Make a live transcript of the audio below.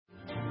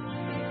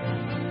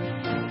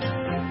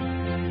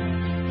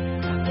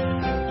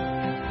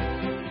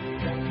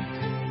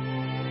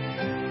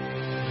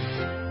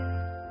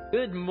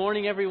Good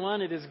morning,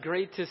 everyone. It is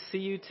great to see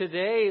you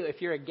today.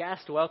 If you're a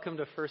guest, welcome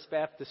to First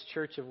Baptist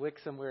Church of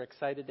Wixom. We're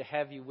excited to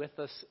have you with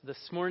us this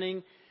morning.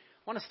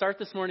 I want to start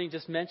this morning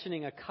just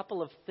mentioning a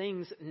couple of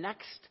things.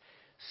 Next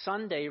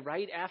Sunday,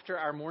 right after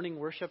our morning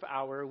worship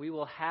hour, we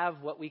will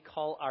have what we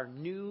call our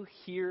New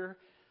Here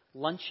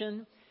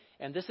Luncheon.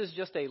 And this is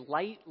just a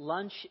light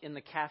lunch in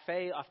the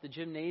cafe off the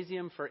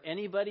gymnasium for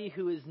anybody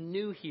who is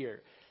new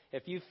here.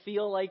 If you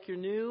feel like you're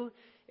new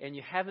and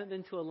you haven't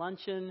been to a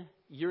luncheon,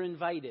 you're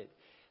invited.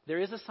 There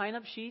is a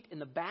sign-up sheet in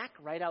the back,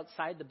 right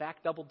outside the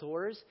back double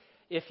doors.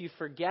 If you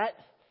forget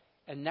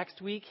and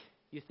next week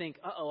you think,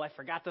 I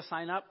forgot to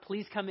sign up,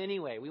 please come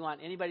anyway. We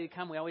want anybody to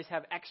come. We always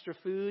have extra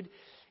food,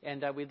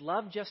 and we'd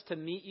love just to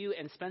meet you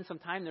and spend some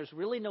time. There's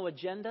really no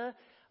agenda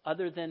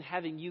other than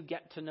having you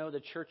get to know the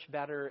church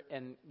better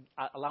and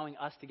allowing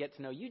us to get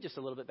to know you just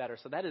a little bit better.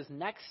 So that is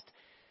next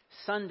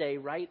Sunday,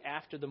 right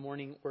after the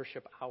morning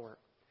worship hour.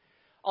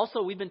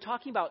 Also, we've been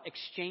talking about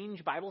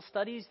exchange Bible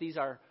studies. These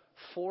are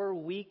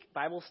 4-week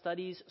Bible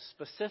studies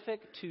specific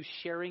to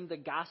sharing the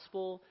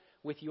gospel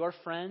with your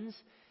friends.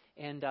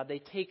 And they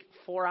take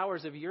 4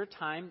 hours of your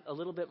time, a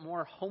little bit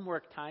more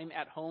homework time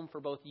at home for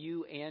both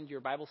you and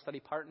your Bible study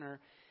partner.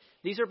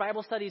 These are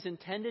Bible studies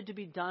intended to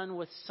be done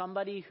with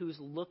somebody who's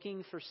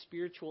looking for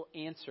spiritual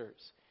answers.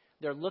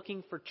 They're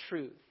looking for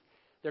truth.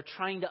 They're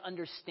trying to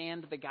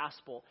understand the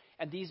gospel.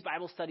 And these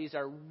Bible studies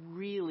are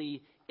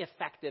really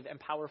effective and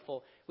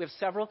powerful. We have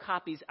several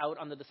copies out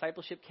on the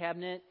discipleship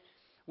cabinet.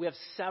 We have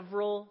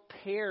several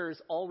pairs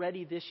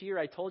already this year.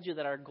 I told you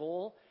that our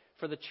goal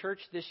for the church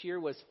this year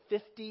was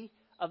 50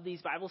 of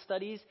these Bible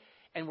studies,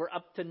 and we're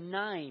up to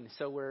 9.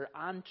 So we're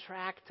on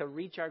track to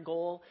reach our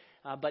goal.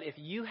 But if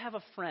you have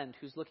a friend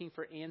who's looking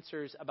for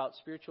answers about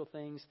spiritual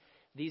things,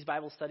 these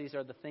Bible studies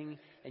are the thing.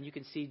 And you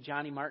can see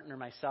Johnny Martin or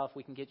myself.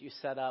 We can get you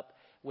set up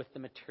with the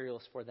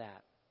materials for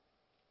that.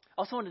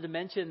 Also wanted to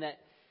mention that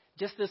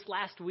just this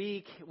last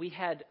week, we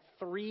had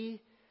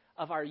 3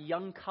 of our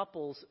young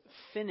couples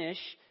finish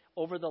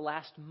over the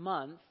last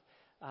month,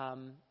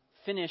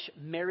 finish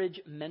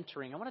marriage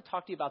mentoring. I want to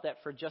talk to you about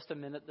that for just a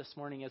minute this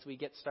morning as we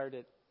get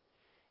started.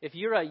 If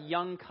you're a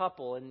young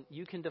couple, and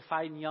you can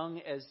define young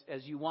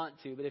as you want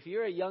to, but if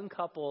you're a young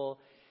couple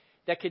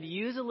that could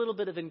use a little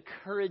bit of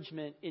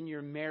encouragement in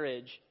your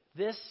marriage,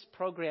 this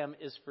program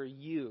is for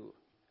you,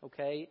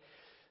 okay?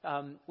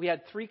 We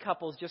had 3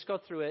 couples just go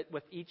through it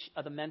with each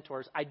of the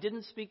mentors. I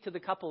didn't speak to the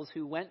couples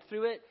who went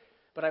through it,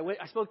 but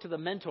I spoke to the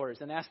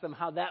mentors and asked them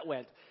how that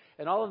went.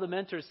 And all of the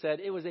mentors said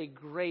it was a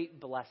great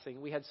blessing.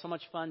 We had so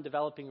much fun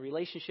developing a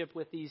relationship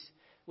with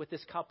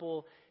this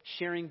couple,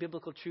 sharing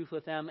biblical truth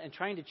with them, and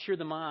trying to cheer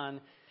them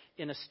on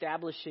in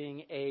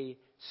establishing a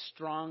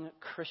strong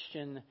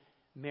Christian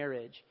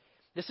marriage.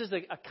 This is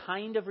a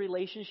kind of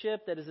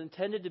relationship that is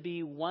intended to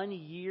be 1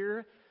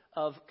 year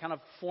of kind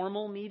of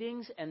formal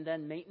meetings and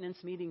then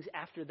maintenance meetings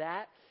after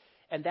that.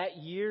 And that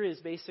year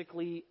is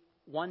basically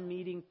 1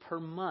 meeting per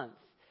month.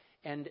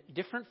 And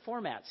different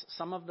formats.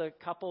 Some of the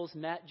couples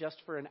met just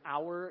for an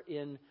hour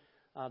in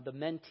the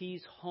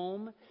mentee's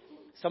home.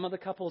 Some of the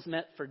couples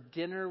met for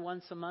dinner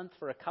once a month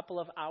for a couple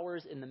of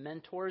hours in the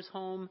mentor's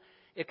home.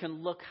 It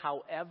can look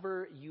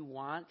however you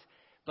want,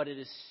 but it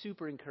is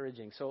super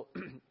encouraging. So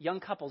young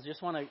couples,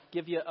 just want to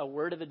give you a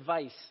word of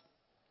advice.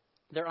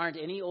 There aren't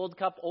any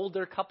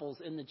older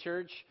couples in the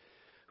church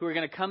who are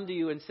going to come to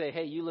you and say,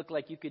 hey, you look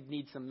like you could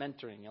need some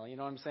mentoring. You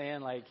know what I'm saying?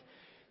 Like,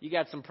 you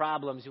got some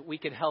problems. We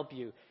could help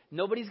you.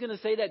 Nobody's going to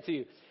say that to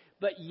you.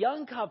 But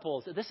young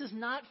couples, this is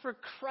not for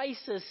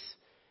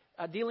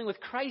dealing with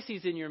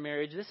crises in your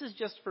marriage. This is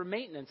just for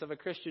maintenance of a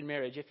Christian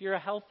marriage. If you're a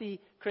healthy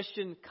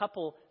Christian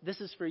couple,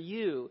 this is for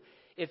you.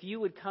 If you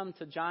would come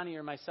to Johnny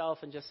or myself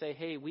and just say,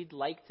 hey, we'd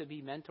like to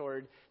be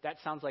mentored, that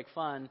sounds like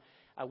fun,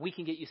 we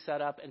can get you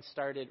set up and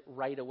started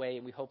right away,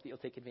 and we hope that you'll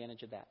take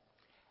advantage of that.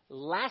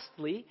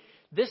 Lastly,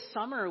 this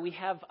summer we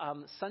have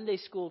Sunday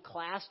school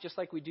class just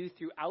like we do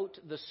throughout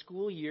the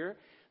school year.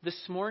 This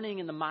morning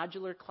in the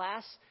modular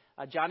class,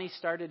 Johnny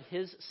started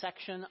his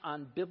section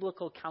on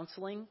biblical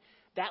counseling.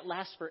 That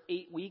lasts for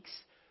 8 weeks.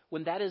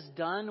 When that is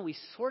done, we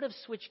sort of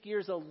switch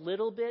gears a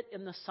little bit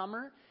in the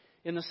summer.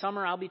 In the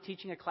summer, I'll be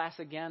teaching a class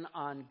again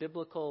on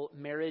biblical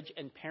marriage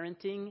and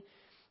parenting.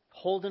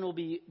 Holden will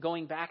be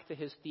going back to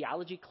his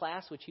theology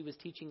class, which he was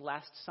teaching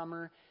last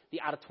summer.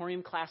 The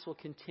auditorium class will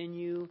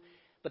continue.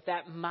 But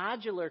that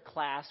modular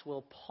class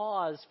will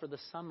pause for the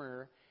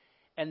summer.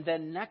 And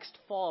then next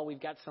fall, we've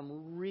got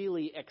some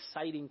really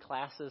exciting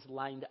classes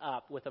lined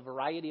up with a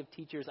variety of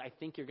teachers I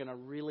think you're going to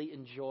really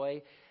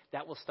enjoy.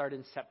 That will start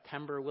in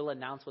September. We'll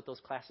announce what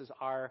those classes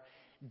are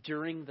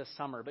during the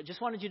summer. But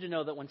just wanted you to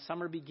know that when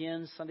summer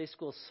begins, Sunday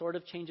school sort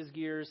of changes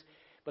gears,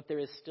 but there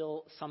is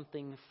still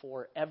something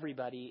for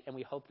everybody, and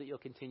we hope that you'll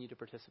continue to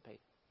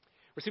participate.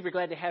 We're super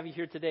glad to have you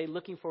here today.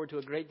 Looking forward to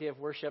a great day of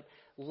worship.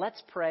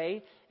 Let's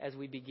pray as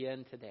we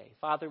begin today.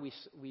 Father,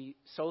 we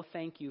so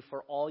thank you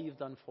for all you've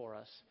done for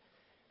us.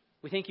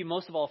 We thank you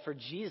most of all for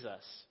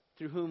Jesus,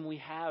 through whom we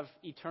have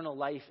eternal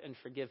life and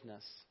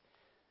forgiveness.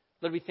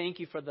 Lord, we thank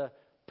you for the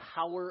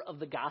power of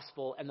the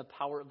gospel and the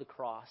power of the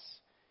cross.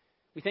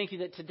 We thank you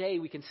that today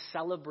we can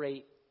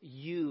celebrate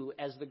you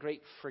as the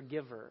great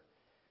forgiver.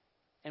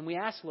 And we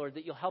ask, Lord,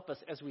 that you'll help us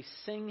as we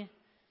sing,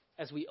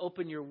 as we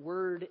open your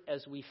word,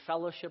 as we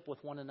fellowship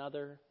with one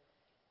another,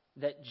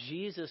 that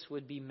Jesus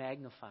would be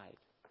magnified,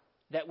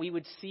 that we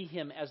would see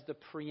him as the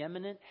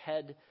preeminent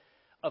head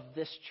of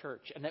this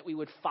church, and that we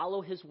would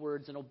follow his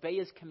words and obey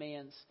his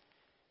commands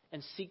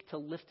and seek to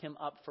lift him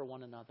up for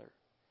one another.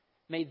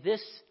 May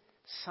this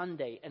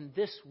Sunday and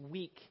this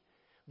week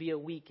be a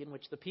week in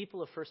which the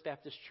people of First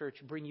Baptist Church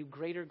bring you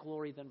greater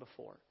glory than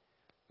before.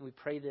 And we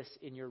pray this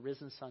in your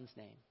risen Son's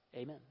name.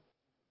 Amen.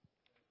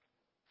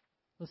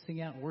 Let's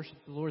sing out and worship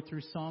the Lord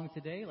through song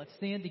today. Let's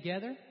stand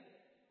together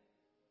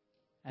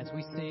as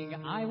we sing,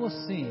 I will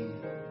sing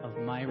of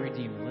my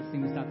Redeemer. Let's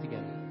sing this out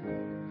together.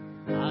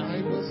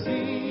 I will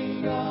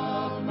sing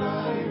of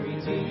my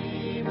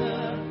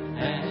Redeemer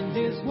and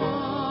his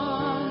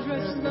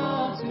wondrous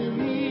love to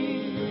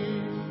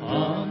me.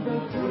 On the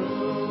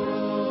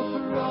cruel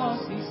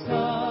cross he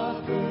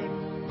suffered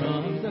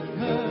from the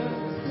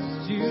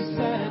curse to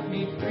set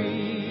me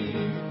free.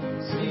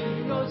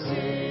 Sing, oh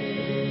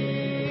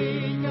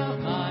sing of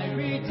my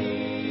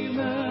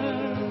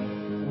Redeemer,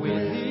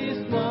 with his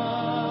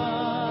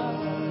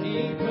blood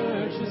he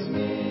purchased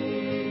me.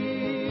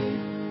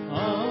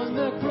 On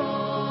the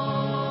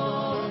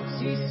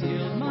cross he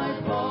sealed my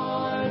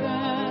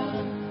pardon,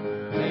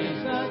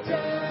 raised the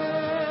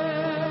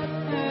dead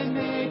and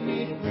made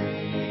me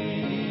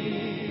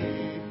free.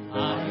 I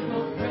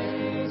will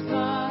praise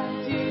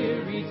my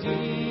dear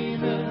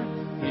Redeemer,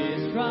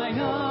 his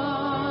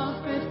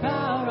triumphant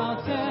power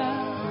I'll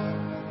tell,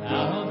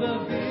 how the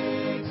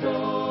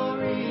victory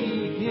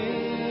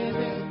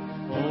given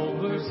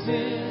over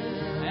sin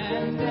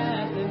and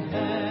death and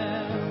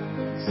hell.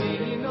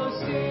 Sing, oh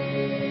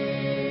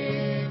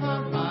sing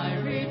of my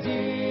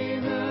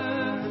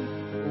Redeemer,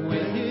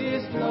 with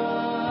his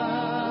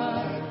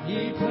blood he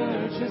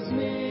purchased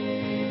me.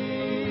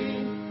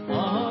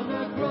 On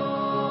the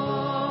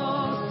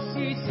cross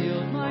he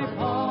sealed my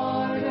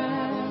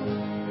pardon,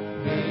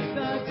 raised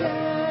the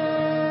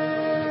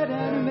dead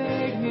and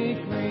made me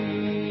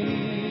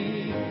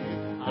free.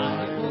 I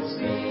will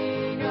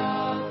sing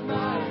of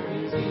my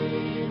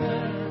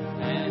Redeemer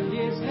and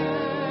his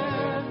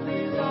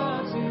heavenly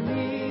love to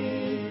me.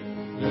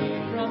 He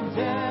from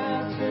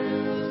death to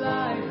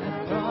life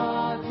hath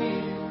brought me,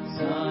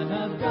 Son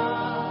of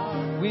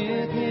God,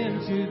 with him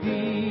to be.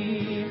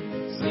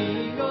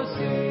 Sing, oh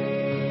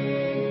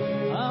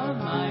sing of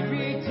my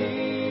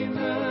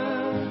Redeemer,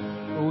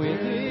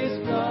 with his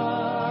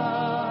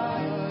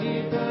blood he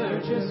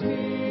purchased me.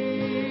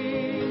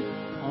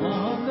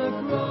 On the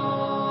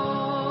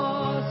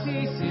cross he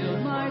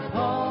sealed my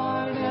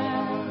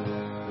pardon,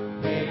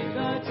 raised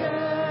the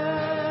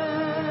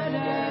dead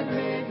and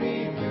made me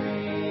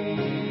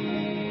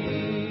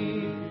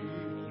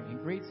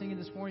free. Great singing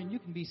this morning. You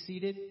can be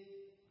seated.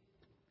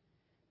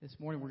 This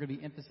morning we're going to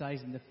be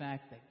emphasizing the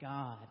fact that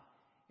God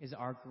is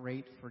our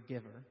great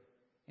forgiver.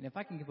 And if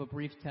I can give a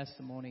brief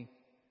testimony,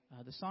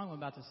 the song I'm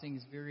about to sing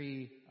is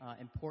very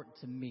important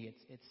to me.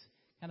 It's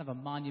kind of a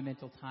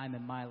monumental time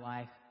in my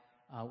life.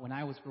 When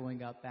I was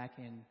growing up back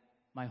in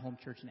my home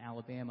church in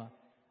Alabama,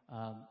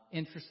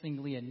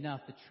 interestingly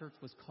enough, the church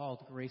was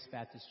called Grace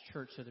Baptist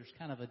Church, so there's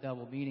kind of a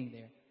double meaning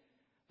there.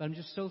 But I'm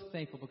just so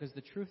thankful because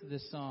the truth of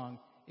this song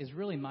is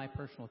really my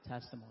personal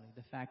testimony.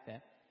 The fact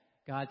that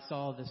God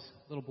saw this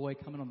little boy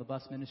coming on the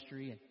bus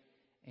ministry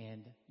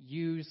and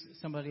used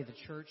somebody at the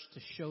church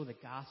to show the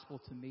gospel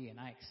to me, and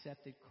I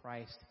accepted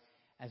Christ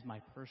as my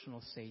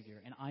personal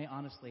Savior. And I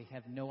honestly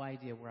have no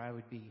idea where I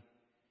would be,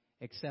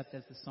 except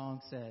as the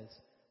song says,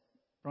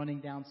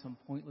 running down some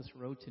pointless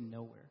road to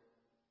nowhere.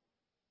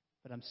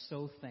 But I'm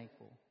so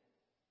thankful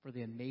for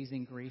the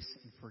amazing grace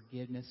and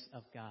forgiveness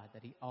of God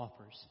that he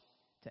offers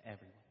to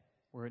everyone,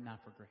 were it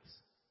not for grace.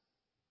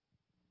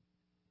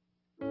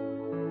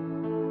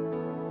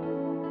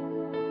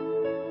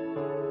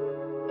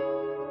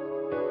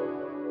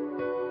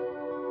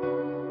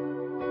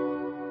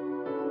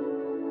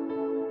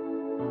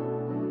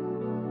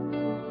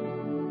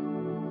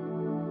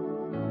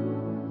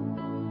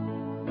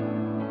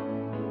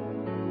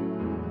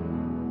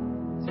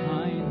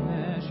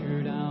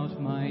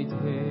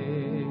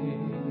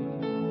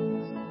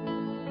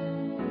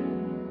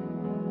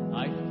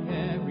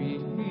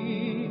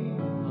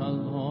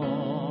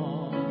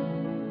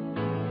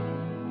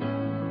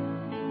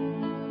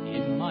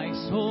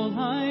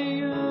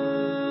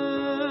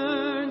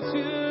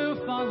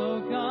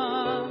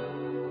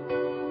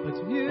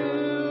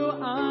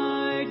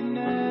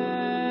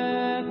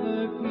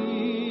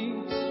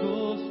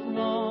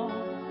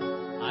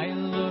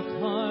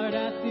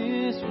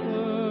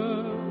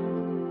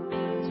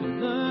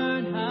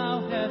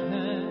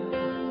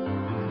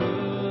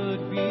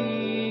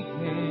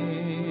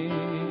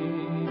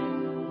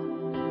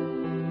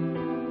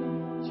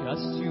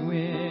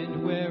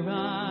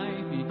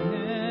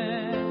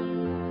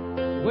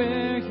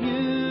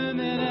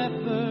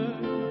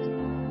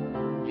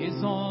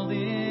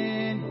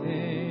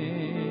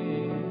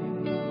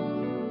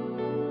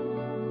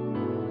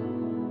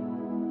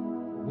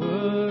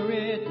 Were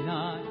it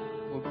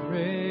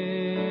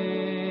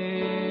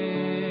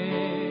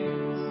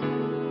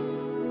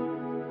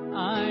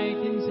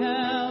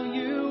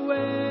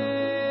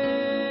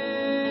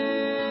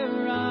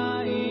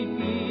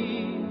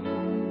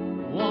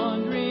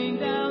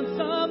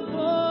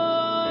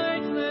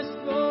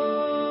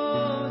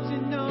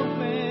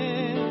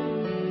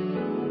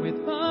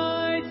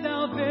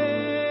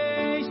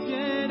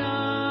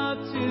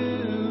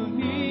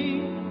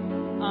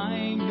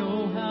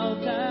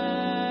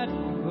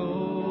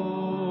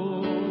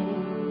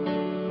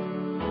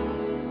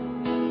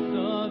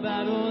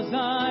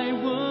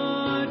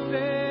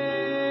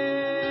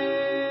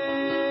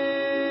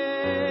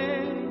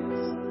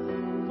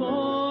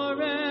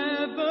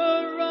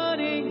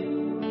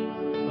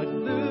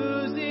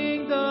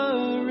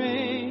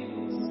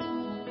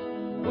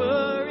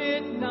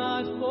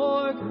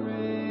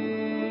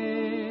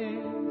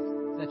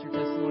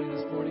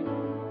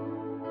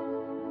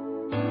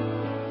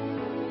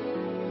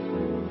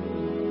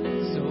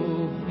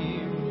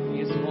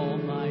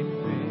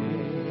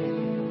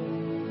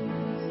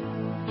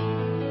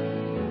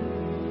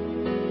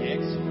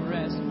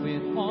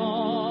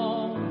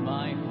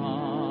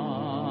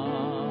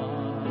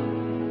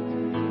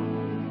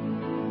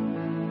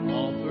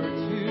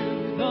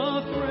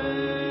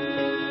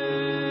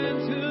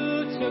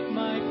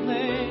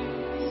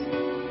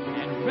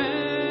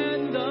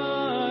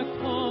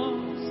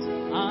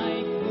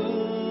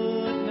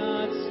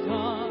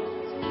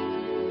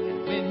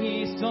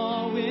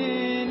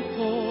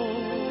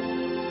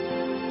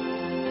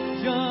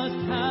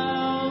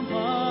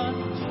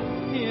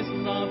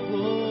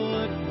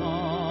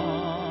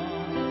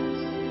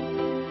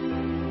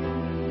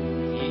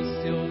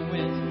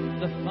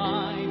the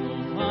final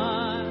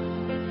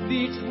mile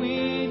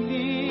between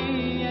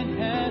me and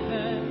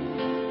heaven,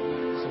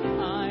 so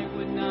I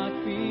would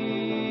not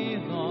be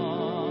lost.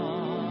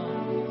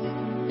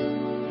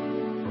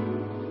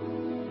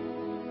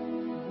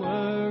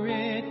 Were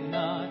it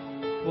not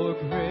for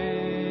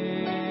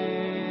grace,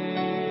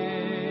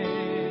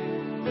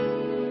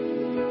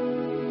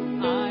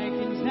 I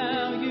can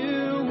tell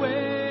you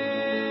where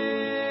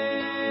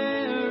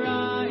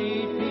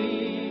I'd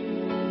be,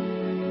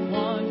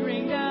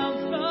 wandering down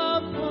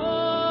some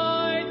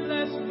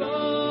pointless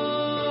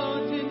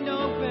road to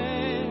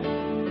nowhere,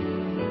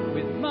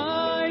 with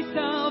my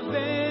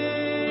salvation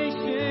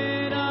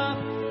up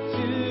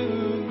to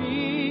me.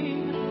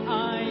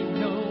 I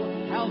know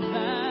how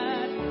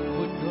that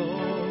would go.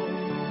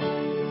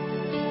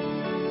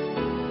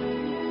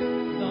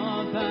 The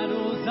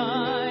battles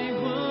I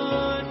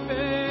would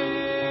face,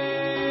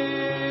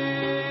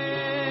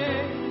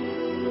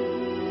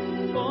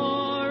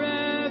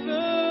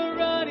 forever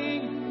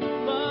running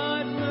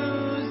but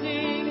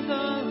losing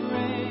the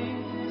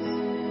race,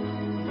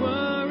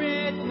 were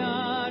it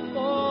not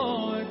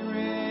for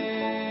grace.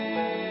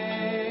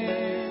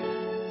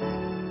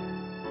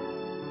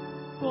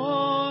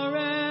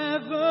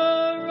 Forever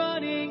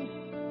running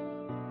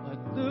but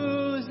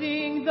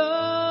losing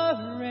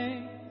the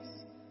race,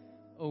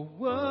 oh,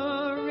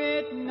 were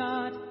it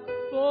not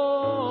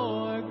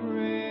for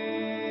grace.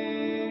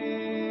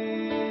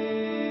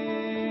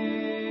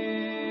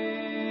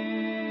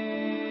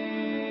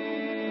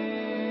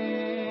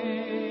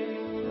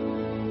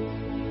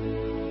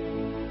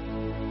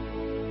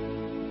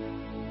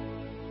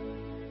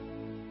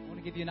 I want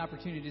to give you an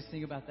opportunity to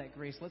sing about that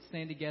grace. Let's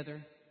stand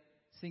together,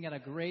 sing out a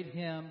great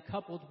hymn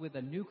coupled with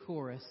a new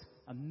chorus,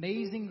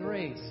 Amazing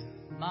Grace,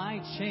 My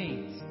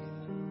Chains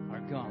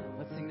Are Gone.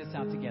 Let's sing this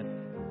out together.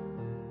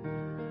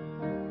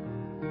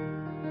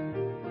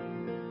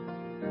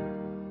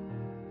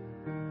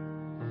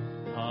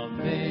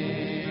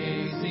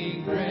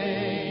 Amazing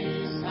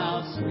grace,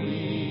 how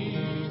sweet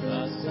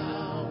the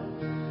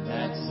sound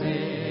that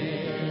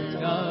saved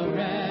a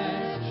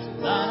wretch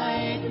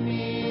like me.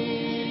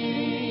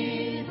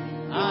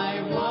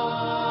 I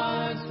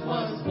once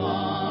was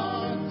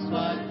lost,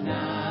 but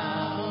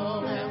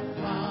now am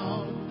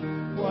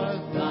found. Was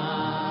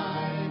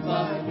blind,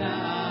 but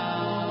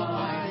now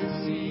I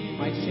see.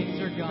 My chains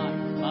are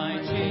gone.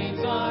 My chains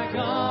are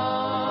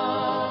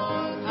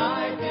gone.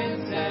 I've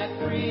been set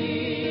free.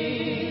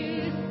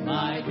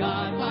 My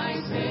God, my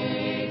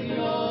Savior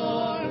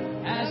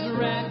has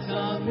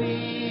ransomed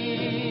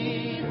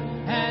me.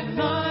 And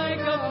like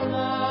a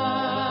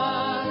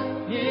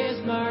flood, His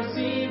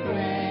mercy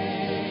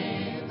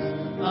reigns.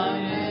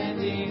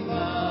 Unending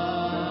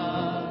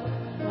love,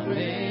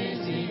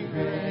 amazing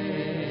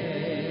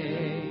grace.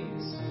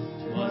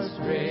 'Twas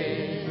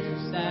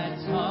grace that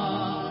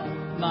taught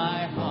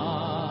my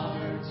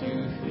heart to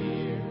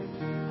fear,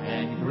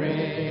 and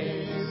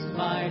grace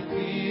my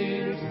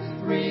fears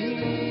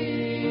relieved.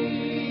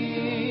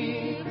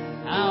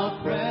 How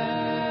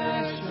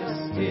precious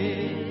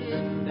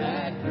did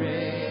that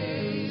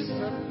grace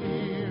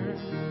appear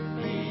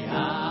the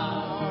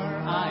hour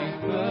I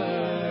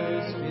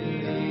first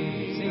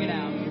believed. Sing it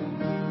out.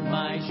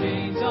 My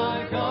chains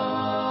are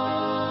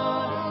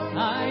gone.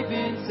 I've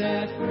been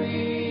set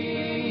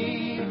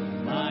free.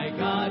 My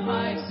God,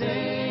 my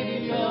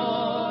Savior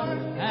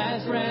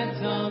has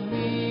ransomed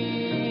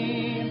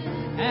me.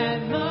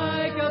 And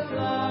like a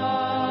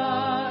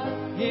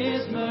flood,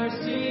 His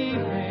mercy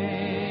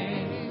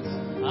reigns.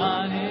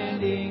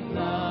 Unending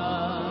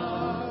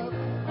love,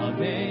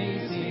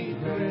 amazing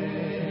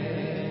grace.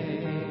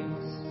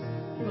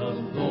 The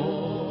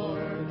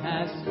Lord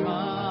has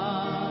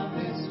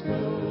promised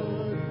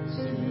good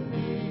to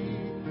me.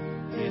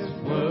 His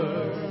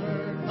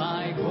word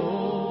my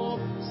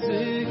hope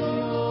secures.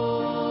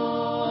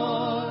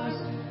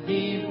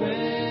 He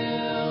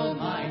will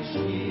my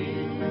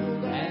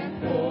shield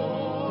and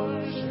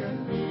portion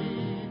be,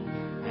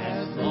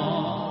 as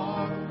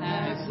long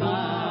as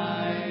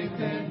life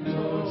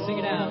endures. Sing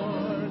it out.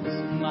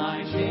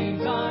 My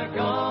chains are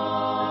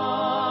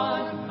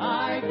gone.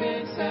 I've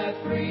been set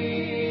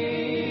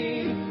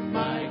free.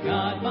 My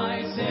God,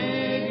 my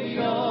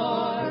Savior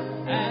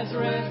has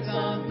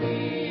ransomed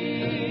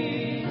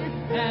me.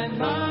 And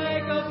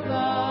like a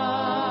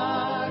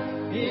flood,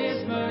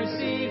 His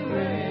mercy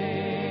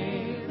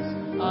reigns.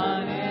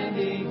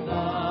 Unending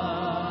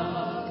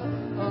love,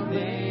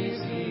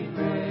 amazing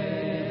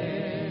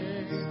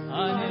grace.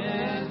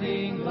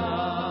 Unending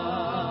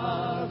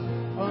love,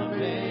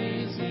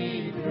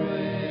 amazing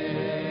grace.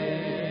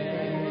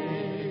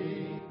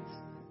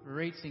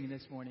 Great singing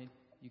this morning.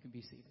 You can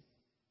be seated.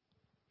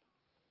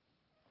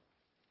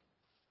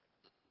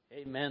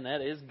 Amen.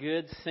 That is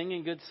good.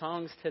 Singing good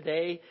songs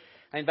today.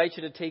 I invite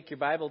you to take your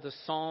Bible to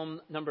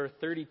Psalm number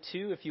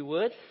 32, if you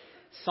would.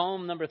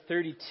 Psalm number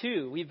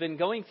 32. We've been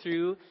going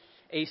through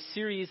a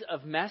series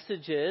of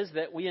messages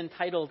that we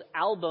entitled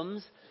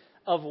Albums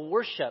of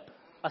Worship,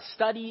 a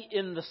study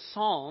in the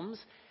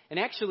Psalms. And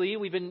actually,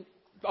 we've been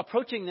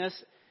approaching this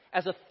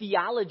as a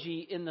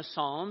theology in the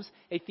Psalms,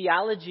 a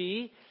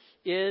theology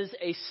is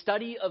a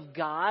study of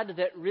God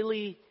that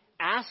really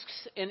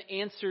asks and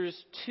answers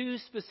two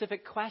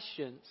specific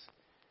questions.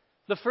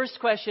 The first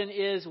question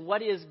is,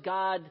 what is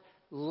God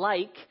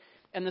like?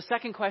 And the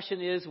second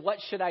question is, what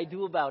should I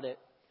do about it?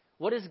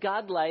 What is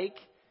God like,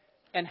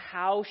 and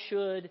how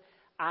should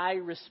I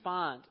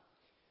respond?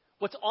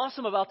 What's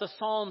awesome about the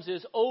Psalms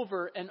is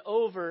over and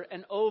over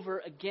and over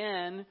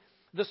again,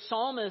 the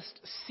psalmist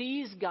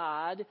sees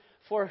God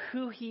for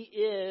who he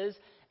is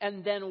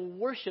and then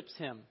worships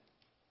him.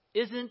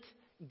 Isn't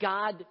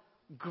God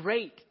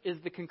great is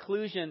the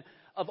conclusion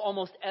of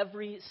almost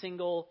every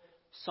single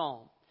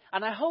psalm.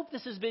 And I hope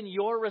this has been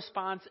your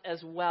response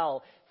as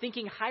well,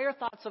 thinking higher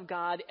thoughts of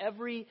God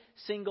every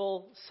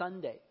single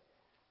Sunday.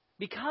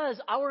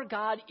 Because our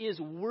God is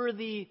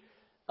worthy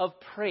of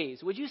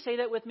praise. Would you say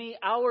that with me?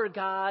 Our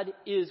God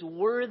is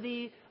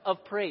worthy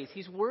of praise.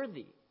 He's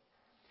worthy.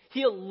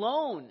 He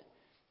alone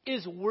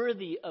is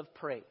worthy of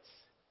praise.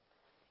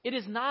 It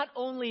is not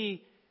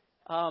only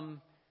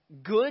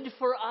good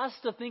for us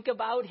to think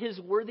about his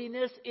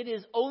worthiness, it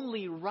is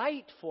only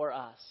right for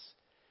us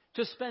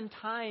to spend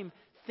time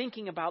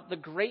thinking about the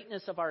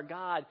greatness of our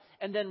God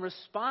and then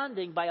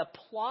responding by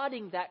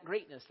applauding that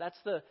greatness. That's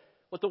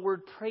what the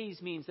word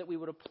praise means, that we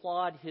would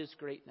applaud his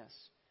greatness.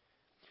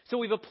 So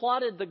we've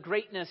applauded the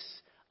greatness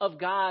of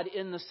God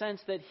in the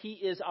sense that he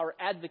is our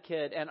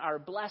advocate and our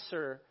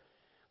blesser,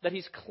 that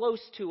he's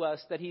close to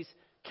us, that he's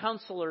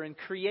counselor and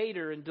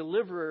creator and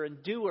deliverer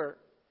and doer,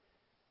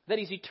 that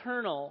he's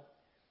eternal,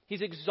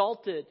 he's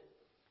exalted,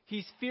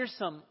 he's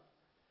fearsome.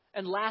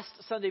 And last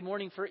Sunday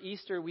morning for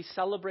Easter, we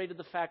celebrated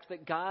the fact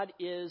that God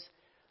is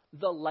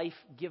the life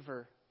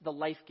giver, the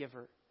life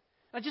giver.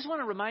 I just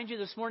want to remind you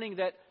this morning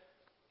that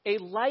a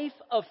life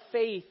of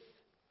faith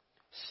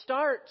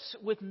starts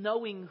with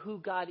knowing who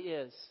God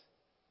is.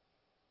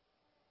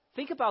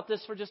 Think about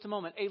this for just a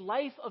moment. A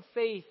life of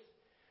faith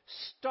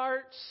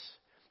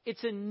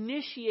it's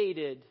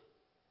initiated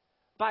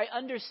by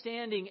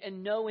understanding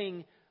and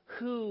knowing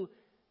who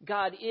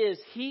God is.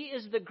 He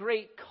is the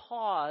great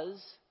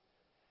cause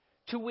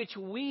to which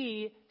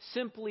we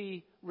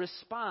simply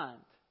respond.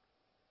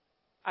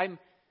 I'm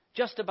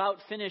just about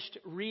finished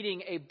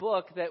reading a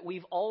book that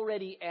we've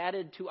already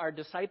added to our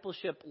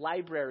discipleship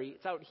library.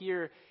 It's out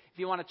here if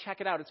you want to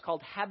check it out. It's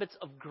called Habits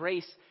of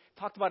Grace.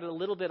 Talked about it a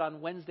little bit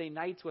on Wednesday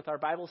nights with our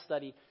Bible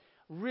study.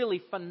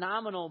 Really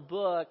phenomenal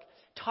book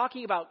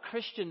talking about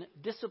Christian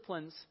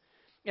disciplines.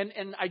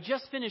 And I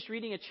just finished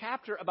reading a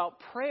chapter about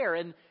prayer,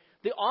 and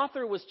the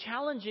author was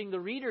challenging the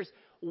readers,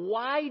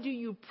 why do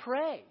you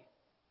pray?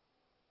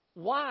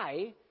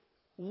 Why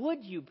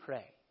would you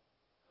pray?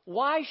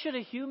 Why should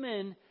a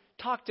human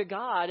talk to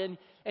God? And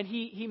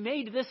he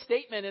made this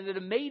statement, and it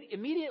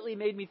immediately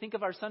made me think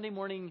of our Sunday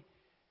morning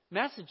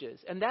messages.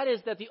 And that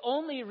is that the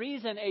only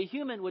reason a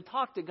human would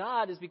talk to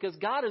God is because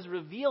God has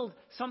revealed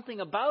something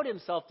about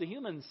himself to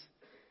humans.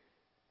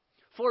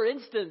 For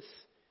instance,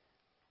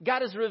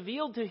 God has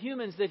revealed to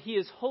humans that he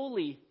is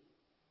holy.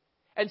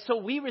 And so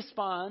we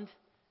respond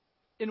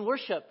in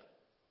worship.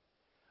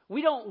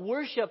 We don't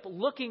worship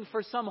looking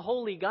for some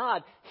holy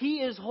God.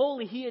 He is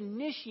holy. He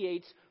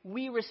initiates.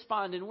 We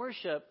respond in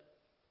worship.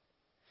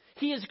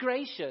 He is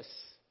gracious.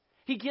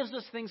 He gives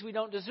us things we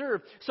don't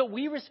deserve. So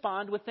we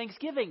respond with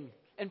thanksgiving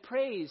and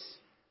praise.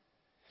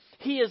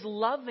 He is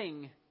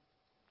loving.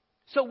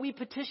 So we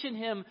petition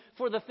him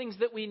for the things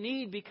that we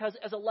need, because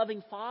as a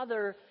loving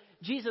Father,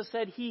 Jesus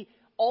said he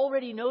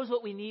already knows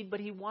what we need, but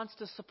he wants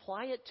to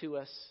supply it to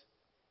us.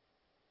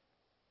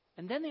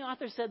 And then the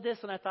author said this,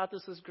 and I thought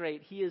this was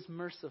great. He is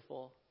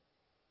merciful.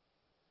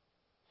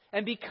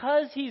 And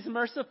because he's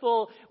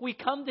merciful, we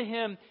come to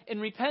him in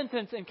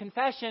repentance and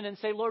confession and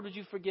say, Lord, would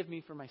you forgive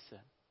me for my sin?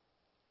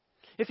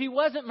 If he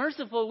wasn't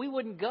merciful, we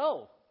wouldn't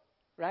go,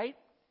 right?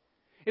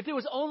 If there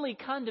was only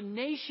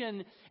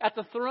condemnation at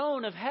the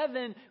throne of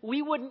heaven,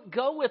 we wouldn't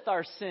go with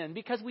our sin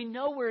because we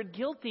know we're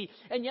guilty.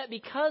 And yet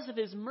because of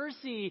his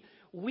mercy,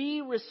 we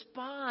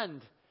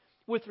respond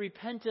with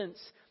repentance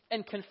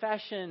and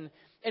confession,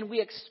 and we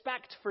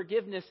expect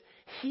forgiveness.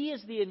 He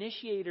is the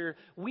initiator.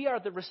 We are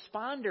the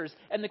responders.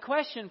 And the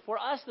question for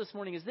us this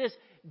morning is this: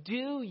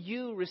 do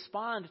you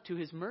respond to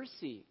his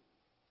mercy?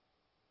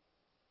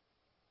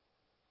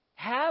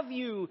 Have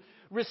you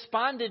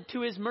responded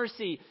to his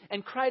mercy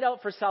and cried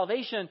out for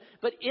salvation?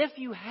 But if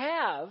you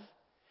have,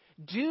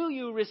 do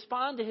you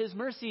respond to his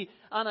mercy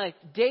on a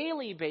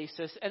daily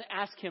basis and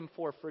ask him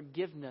for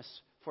forgiveness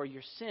for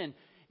your sin?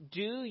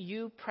 Do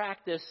you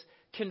practice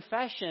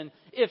confession?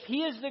 If he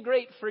is the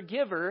great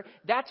forgiver,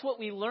 that's what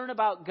we learn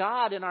about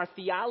God in our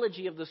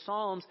theology of the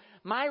Psalms.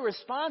 My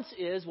response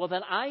is, well,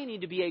 then I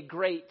need to be a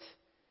great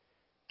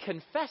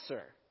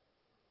confessor.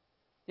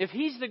 If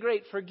he's the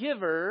great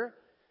forgiver,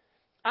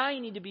 I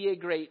need to be a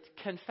great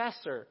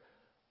confessor.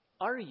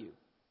 Are you?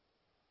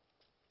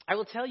 I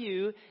will tell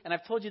you, and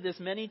I've told you this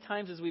many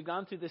times as we've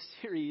gone through this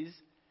series,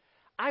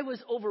 I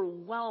was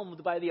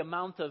overwhelmed by the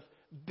amount of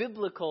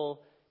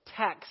biblical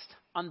text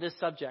on this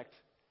subject.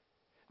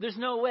 There's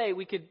no way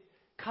we could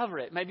cover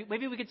it.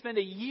 Maybe we could spend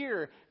a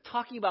year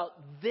talking about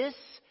this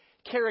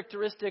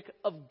characteristic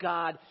of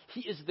God.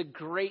 He is the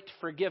great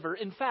forgiver.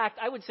 In fact,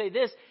 I would say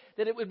this,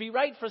 that it would be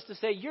right for us to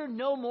say you're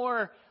no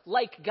more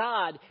like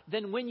God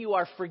than when you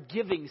are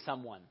forgiving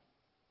someone.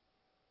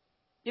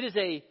 It is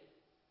a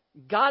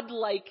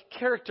God-like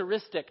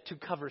characteristic to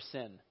cover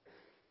sin.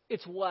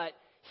 It's what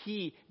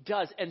He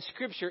does. And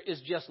Scripture is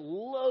just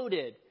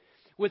loaded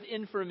with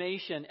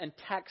information and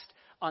text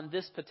on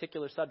this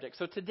particular subject.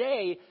 So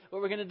today,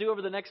 what we're going to do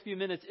over the next few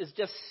minutes is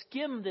just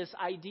skim this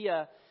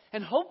idea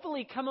and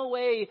hopefully come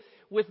away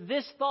with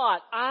this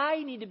thought: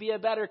 I need to be a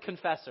better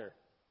confessor.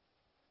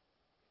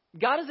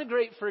 God is a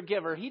great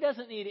forgiver. He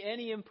doesn't need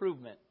any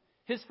improvement.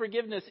 His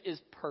forgiveness is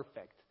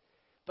perfect.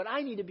 But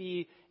I need to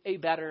be a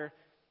better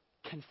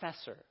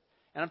confessor.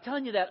 And I'm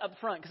telling you that up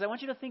front because I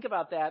want you to think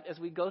about that as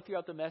we go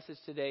throughout the message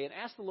today and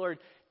ask the Lord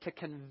to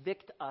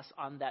convict us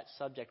on that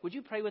subject. Would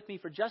you pray with me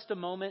for just a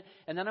moment?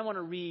 And then I want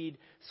to read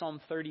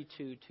Psalm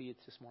 32 to you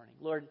this morning.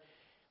 Lord,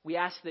 we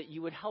ask that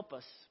you would help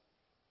us.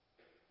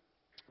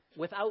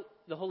 Without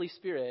the Holy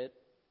Spirit,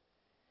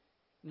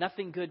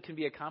 nothing good can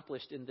be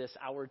accomplished in this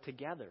hour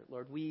together.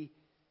 Lord, we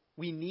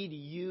need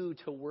you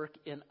to work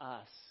in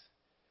us.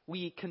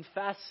 We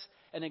confess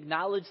and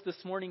acknowledge this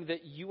morning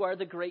that you are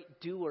the great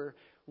doer.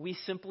 We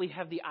simply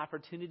have the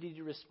opportunity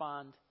to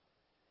respond.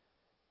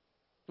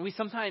 We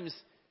sometimes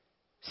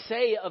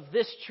say of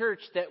this church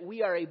that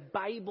we are a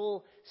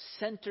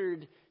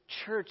Bible-centered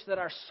church, that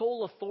our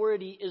sole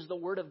authority is the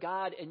Word of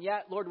God. And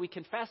yet, Lord, we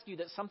confess to you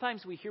that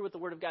sometimes we hear what the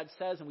Word of God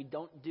says and we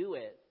don't do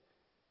it.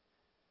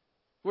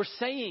 We're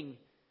saying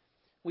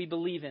we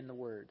believe in the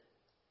Word.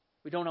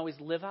 We don't always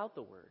live out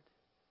the Word.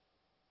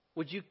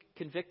 Would you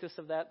convict us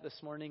of that this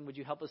morning? Would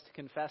you help us to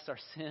confess our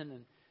sin?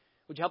 And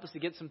would you help us to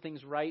get some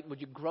things right?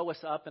 Would you grow us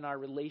up in our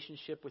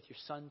relationship with your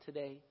Son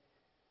today?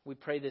 We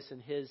pray this in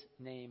His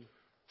name.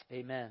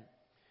 Amen.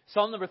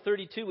 Psalm number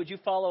 32, would you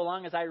follow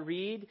along as I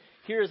read?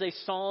 Here is a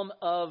psalm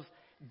of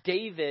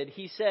David.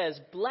 He says,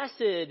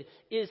 "Blessed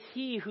is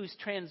he whose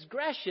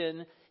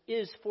transgression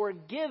is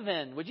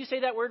forgiven." Would you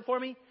say that word for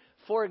me?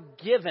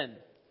 Forgiven.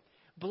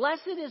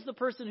 Blessed is the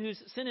person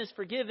whose sin is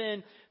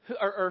forgiven,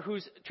 or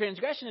whose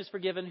transgression is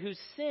forgiven, whose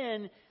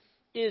sin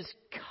is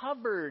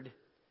covered.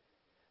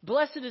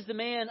 Blessed is the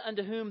man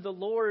unto whom the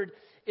Lord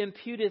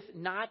imputeth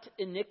not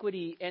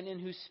iniquity, and in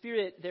whose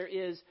spirit there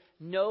is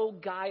no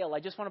guile. I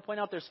just want to point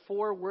out there's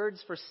 4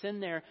 words for sin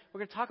there. We're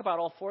going to talk about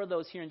all 4 of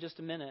those here in just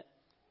a minute.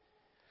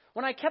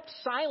 When I kept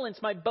silence,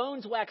 my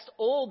bones waxed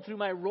old through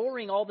my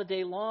roaring all the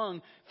day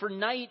long. For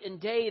night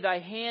and day thy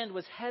hand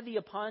was heavy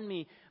upon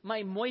me.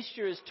 My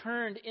moisture is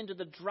turned into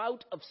the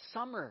drought of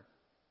summer.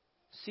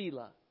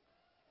 Selah.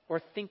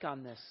 Or think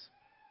on this.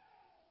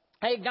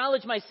 I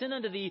acknowledge my sin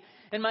unto thee,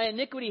 and my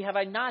iniquity have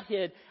I not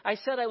hid. I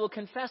said, I will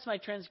confess my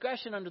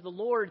transgression unto the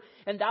Lord,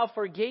 and thou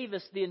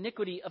forgavest the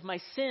iniquity of my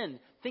sin.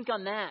 Think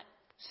on that.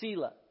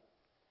 Selah.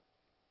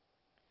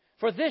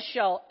 For this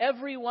shall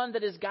every one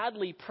that is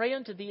godly pray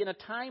unto thee in a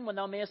time when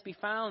thou mayest be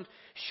found.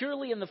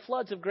 Surely in the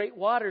floods of great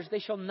waters they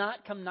shall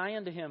not come nigh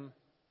unto him.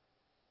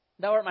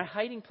 Thou art my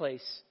hiding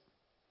place.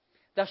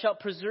 Thou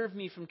shalt preserve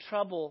me from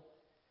trouble.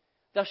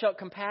 Thou shalt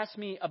compass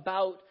me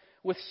about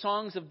with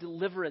songs of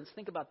deliverance.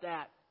 Think about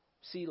that.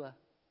 Selah.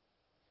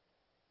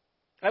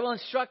 I will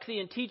instruct thee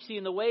and teach thee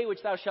in the way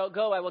which thou shalt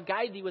go. I will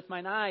guide thee with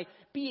mine eye.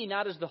 Be ye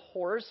not as the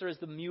horse or as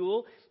the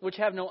mule, which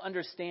have no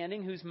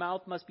understanding, whose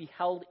mouth must be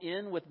held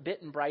in with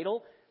bit and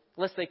bridle,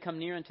 lest they come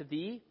near unto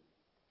thee.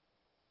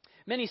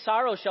 Many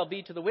sorrows shall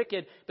be to the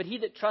wicked, but he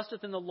that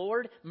trusteth in the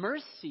Lord,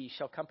 mercy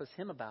shall compass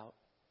him about.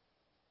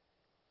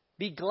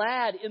 Be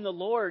glad in the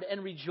Lord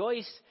and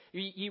rejoice,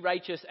 ye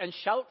righteous, and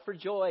shout for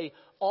joy,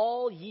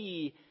 all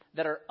ye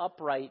that are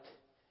upright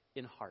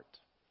in heart.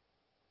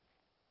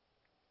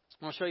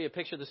 I want to show you a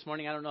picture this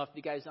morning. I don't know if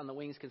you guys on the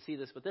wings can see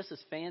this, but this is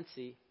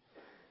Fancy.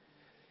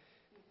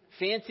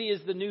 Fancy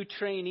is the new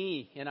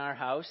trainee in our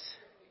house.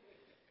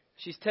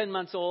 She's 10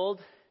 months old.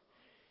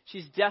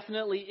 She's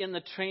definitely in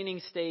the training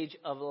stage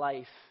of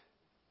life.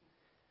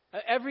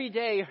 Every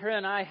day, her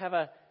and I have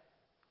a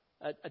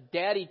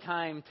daddy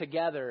time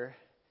together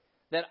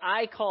that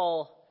I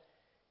call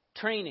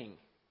training.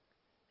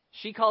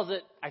 She calls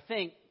it, I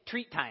think,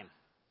 treat time,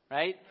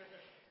 right?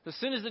 As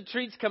soon as the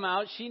treats come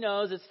out, she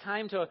knows it's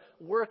time to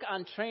work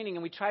on training.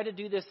 And we try to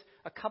do this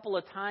a couple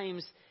of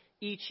times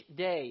each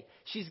day.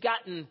 She's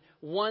gotten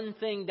one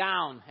thing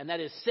down, and that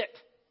is sit.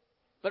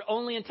 But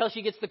only until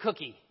she gets the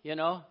cookie, you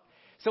know.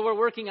 So we're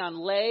working on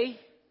lay.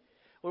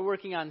 We're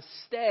working on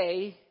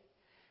stay.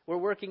 We're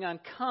working on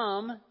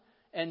come.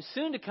 And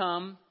soon to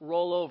come,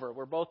 roll over.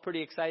 We're both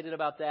pretty excited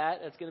about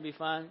that. It's going to be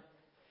fun.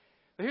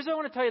 But here's what I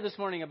want to tell you this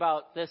morning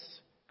about this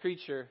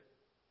creature.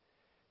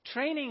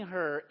 Training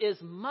her is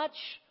much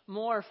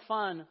more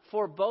fun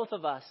for both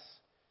of us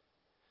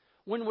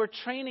when we're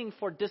training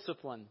for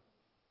discipline.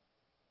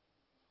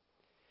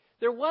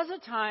 There was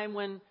a time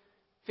when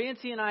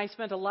Fancy and I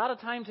spent a lot of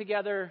time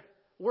together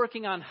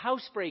working on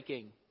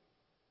housebreaking.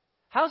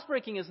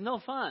 Housebreaking is no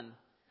fun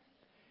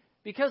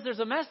because there's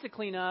a mess to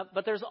clean up,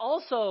 but there's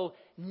also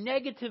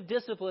negative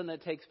discipline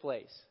that takes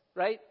place,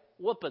 right?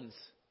 Whoopings.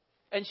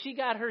 And she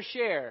got her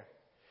share.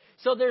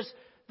 So there's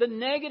the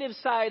negative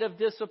side of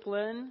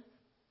discipline.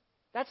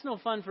 That's no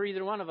fun for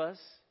either one of us.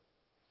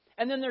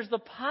 And then there's the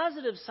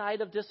positive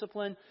side of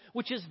discipline,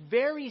 which is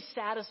very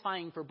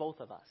satisfying for both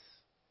of us.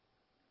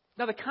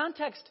 Now, the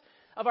context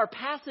of our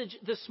passage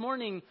this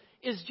morning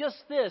is just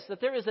this, that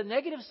there is a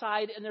negative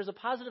side and there's a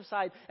positive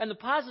side, and the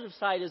positive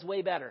side is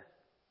way better.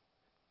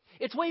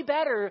 It's way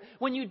better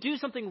when you do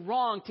something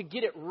wrong to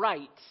get it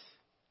right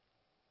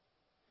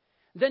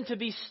than to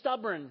be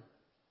stubborn,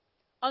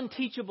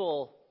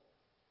 unteachable,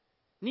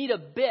 need a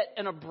bit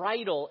and a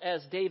bridle,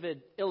 as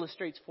David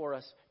illustrates for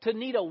us, to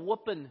need a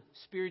whooping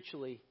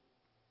spiritually.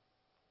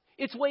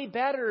 It's way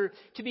better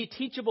to be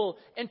teachable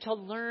and to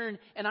learn,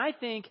 and I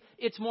think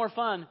it's more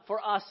fun for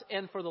us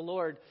and for the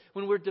Lord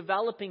when we're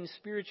developing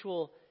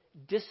spiritual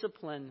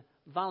discipline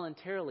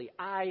voluntarily.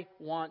 I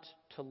want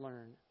to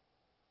learn.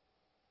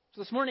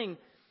 So this morning,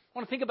 I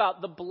want to think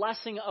about the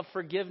blessing of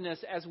forgiveness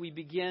as we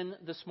begin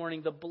this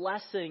morning, the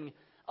blessing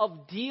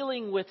of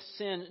dealing with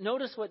sin.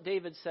 Notice what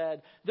David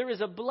said. There is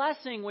a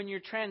blessing when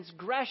your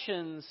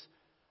transgressions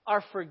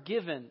are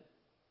forgiven.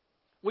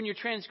 When your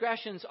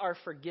transgressions are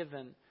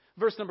forgiven.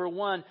 Verse number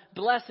 1,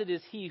 blessed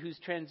is he whose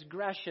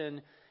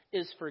transgression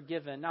is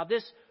forgiven. Now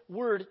this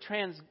word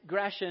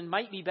transgression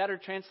might be better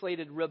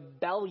translated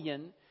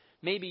rebellion.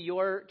 Maybe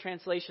your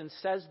translation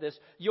says this.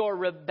 Your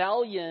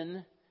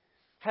rebellion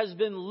has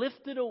been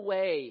lifted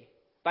away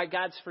by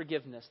God's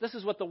forgiveness. This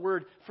is what the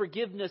word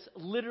forgiveness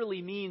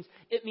literally means.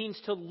 It means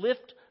to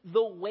lift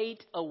the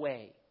weight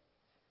away.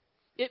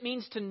 It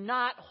means to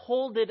not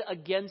hold it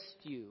against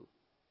you.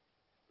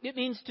 It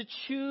means to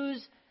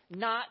choose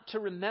not to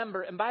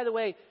remember. And by the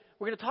way,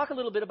 we're going to talk a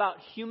little bit about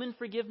human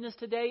forgiveness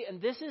today,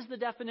 and this is the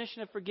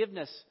definition of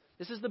forgiveness.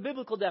 This is the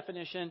biblical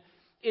definition.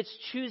 It's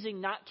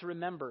choosing not to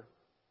remember.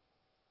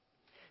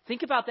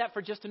 Think about that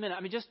for just a minute.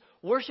 Just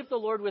worship the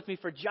Lord with me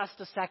for just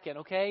a second,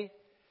 okay?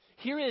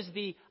 Here is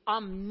the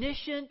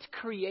omniscient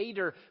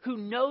creator who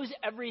knows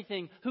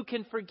everything, who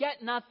can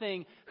forget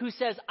nothing, who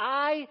says,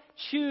 I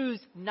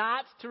choose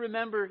not to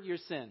remember your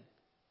sin.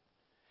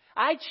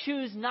 I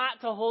choose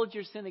not to hold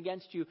your sin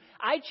against you.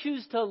 I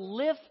choose to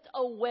lift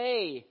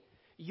away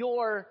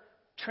your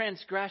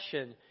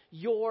transgression,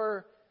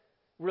 your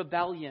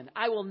rebellion.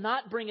 I will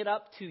not bring it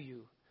up to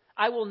you.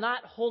 I will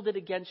not hold it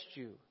against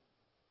you.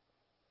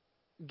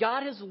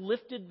 God has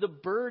lifted the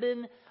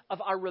burden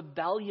of our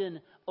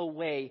rebellion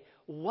away.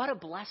 What a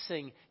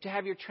blessing to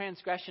have your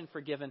transgression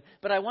forgiven.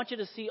 But I want you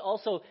to see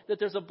also that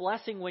there's a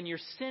blessing when your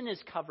sin is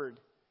covered.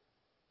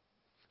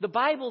 The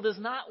Bible does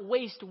not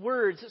waste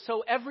words,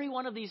 so every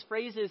one of these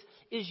phrases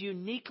is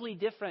uniquely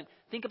different.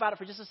 Think about it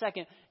for just a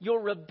second.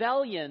 Your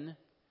rebellion,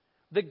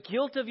 the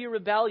guilt of your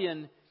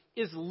rebellion,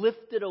 is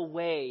lifted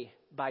away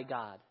by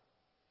God.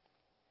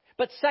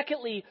 But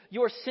secondly,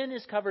 your sin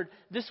is covered.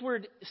 This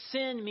word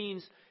sin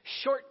means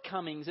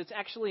shortcomings. It's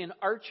actually an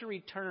archery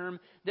term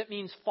that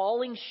means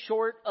falling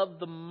short of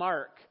the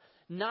mark,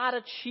 not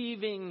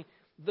achieving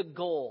the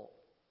goal.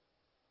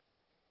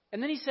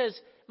 And then he says,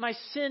 my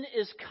sin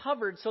is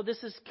covered, so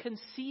this is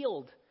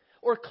concealed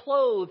or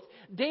clothed.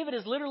 David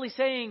is literally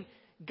saying,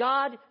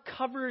 God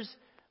covers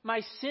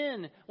my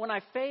sin when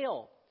I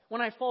fail,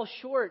 when I fall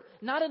short,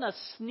 not in a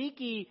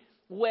sneaky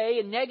way,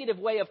 a negative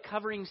way of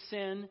covering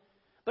sin,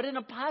 but in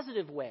a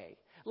positive way,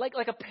 like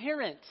a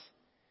parent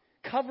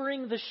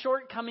covering the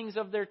shortcomings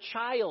of their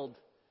child.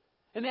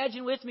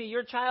 Imagine with me,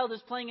 your child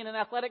is playing in an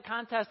athletic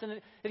contest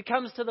and it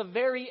comes to the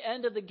very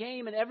end of the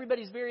game and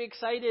everybody's very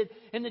excited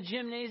and the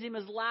gymnasium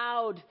is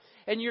loud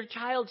and your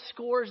child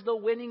scores the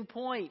winning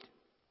point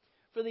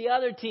for the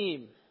other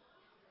team.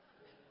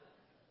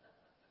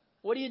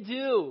 What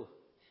do?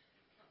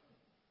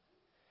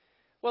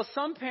 Well,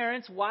 some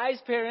parents, wise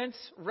parents,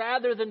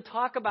 rather than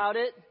talk about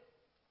it,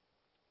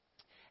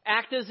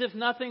 act as if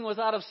nothing was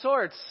out of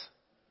sorts.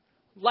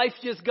 Life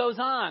just goes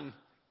on,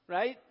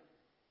 right?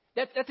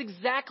 That's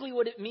exactly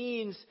what it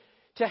means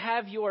to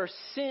have your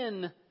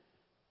sin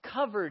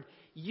covered.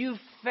 You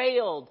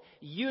failed.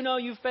 You know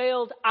you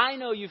failed. I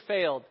know you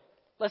failed.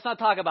 Let's not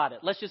talk about it.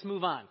 Let's just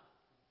move on.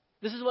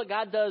 This is what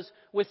God does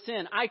with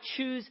sin. I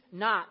choose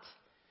not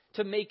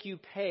to make you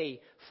pay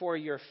for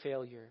your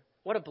failure.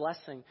 What a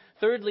blessing.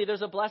 Thirdly,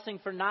 there's a blessing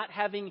for not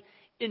having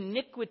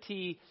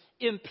iniquity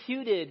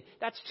imputed.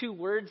 That's two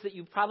words that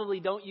you probably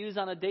don't use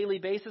on a daily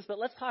basis, but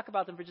let's talk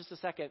about them for just a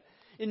second.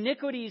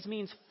 Iniquities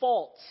means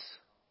faults.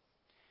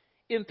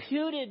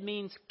 Imputed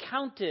means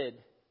counted.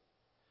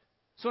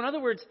 So in other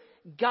words,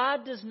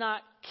 God does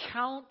not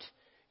count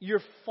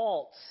your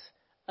faults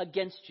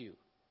against you.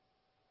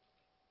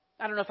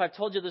 I don't know if I've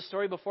told you this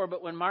story before,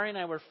 but when Mari and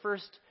I were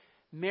first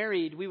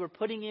married, we were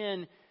putting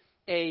in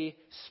a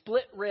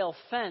split rail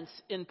fence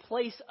in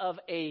place of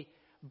a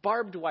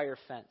barbed wire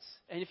fence.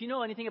 And if you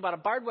know anything about a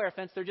barbed wire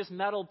fence, they're just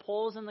metal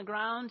poles in the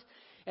ground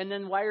and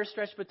then wire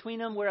stretched between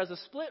them, whereas a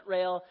split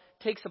rail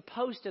takes a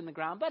post in the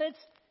ground. But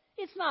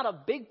it's not a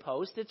big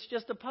post, it's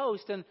just a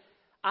post. And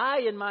I,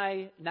 in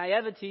my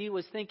naivety,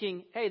 was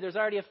thinking, hey, there's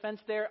already a fence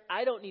there.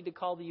 I don't need to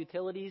call the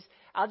utilities.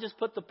 I'll just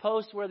put the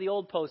posts where the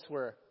old posts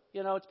were.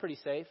 It's pretty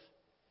safe.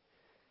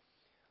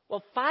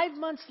 Well, 5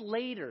 months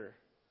later,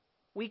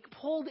 We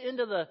pulled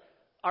into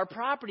our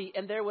property,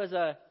 and there was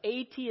a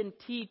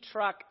AT&T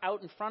truck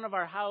out in front of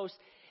our house,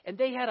 and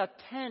they had a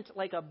tent,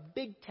 like a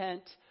big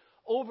tent,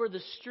 over the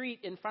street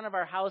in front of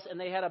our house, and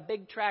they had a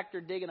big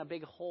tractor digging a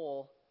big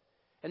hole.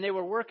 And they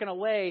were working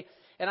away,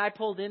 and I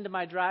pulled into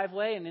my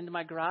driveway and into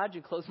my garage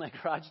and closed my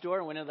garage door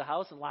and went into the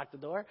house and locked the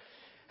door.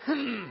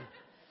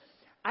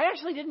 I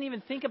actually didn't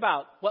even think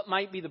about what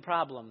might be the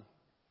problem.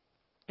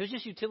 It was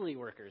just utility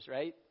workers,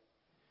 right?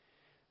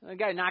 The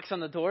guy knocks on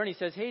the door and he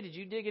says, "Hey, did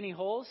you dig any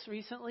holes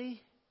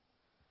recently?"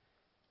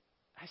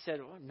 I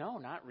said, "Well, no,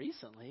 not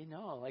recently.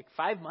 No, like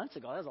 5 months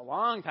ago. That was a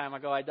long time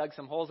ago. I dug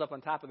some holes up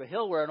on top of the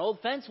hill where an old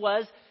fence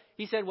was."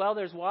 He said, "Well,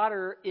 there's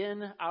water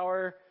in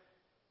our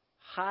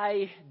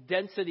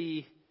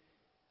high-density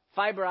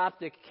fiber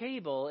optic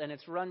cable, and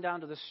it's run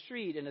down to the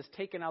street and has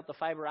taken out the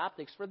fiber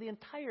optics for the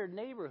entire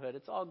neighborhood.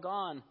 It's all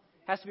gone.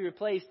 Has to be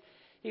replaced."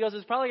 He goes,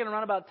 "It's probably going to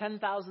run about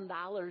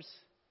 $10,000.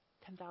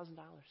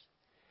 $10,000.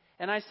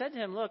 And I said to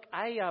him, "Look,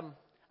 I don't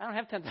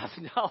have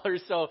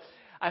 $10,000, so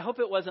I hope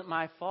it wasn't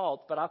my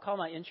fault, but I'll call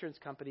my insurance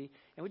company."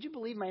 And would you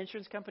believe my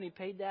insurance company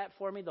paid that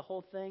for me, the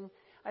whole thing?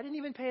 I didn't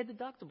even pay a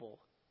deductible.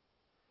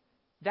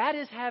 That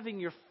is having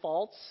your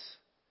faults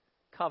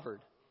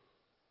covered,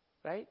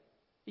 right?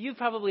 You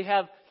probably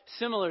have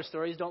similar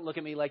stories. Don't look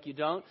at me like you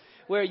don't.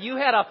 Where you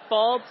had a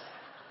fault,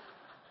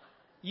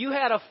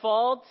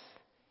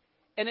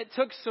 and it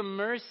took some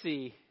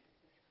mercy.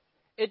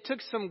 It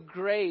took some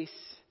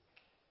grace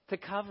to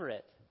cover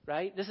it,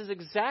 right? This is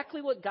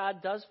exactly what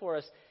God does for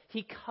us.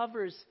 He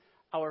covers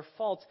our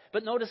faults.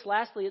 But notice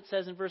lastly, it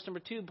says in verse number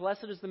 2,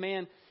 "Blessed is the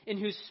man in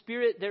whose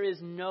spirit there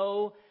is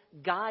no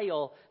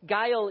guile."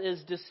 Guile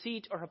is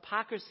deceit or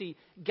hypocrisy.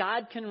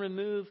 God can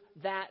remove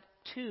that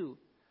too.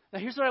 Now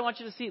here's what I want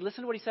you to see.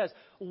 Listen to what he says.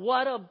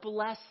 What a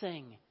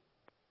blessing.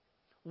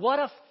 What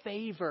a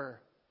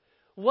favor.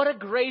 What a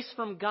grace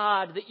from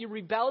God that your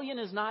rebellion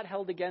is not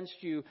held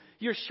against you.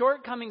 Your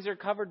shortcomings are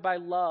covered by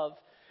love.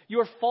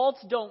 Your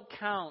faults don't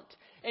count.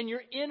 And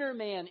your inner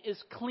man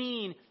is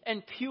clean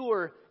and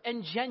pure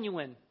and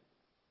genuine.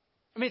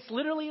 I mean, it's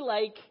literally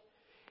like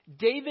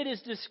David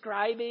is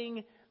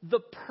describing the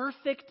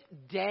perfect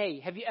day.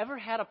 Have you ever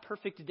had a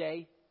perfect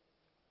day?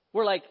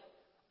 Where like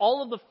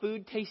all of the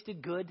food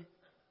tasted good.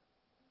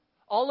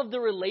 All of the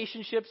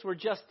relationships were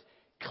just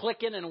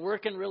clicking and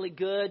working really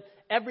good.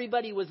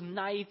 Everybody was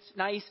nice.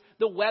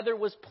 The weather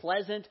was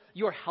pleasant.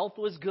 Your health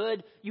was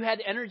good. You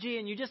had energy,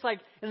 and you just like,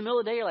 in the middle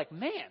of the day, you're like,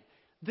 "Man,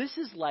 this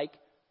is like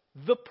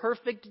the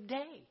perfect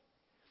day."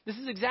 This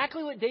is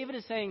exactly what David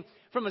is saying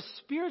from a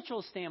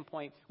spiritual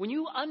standpoint. When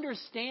you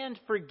understand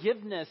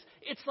forgiveness,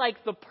 it's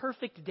like the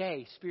perfect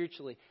day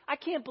spiritually. I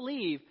can't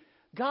believe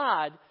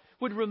God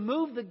would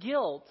remove the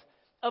guilt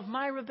of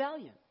my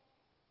rebellion.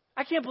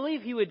 I can't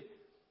believe He would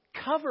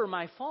cover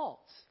my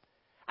faults.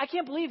 I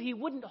can't believe He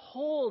wouldn't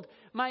hold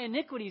my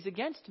iniquities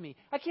against me.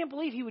 I can't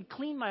believe He would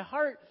clean my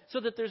heart so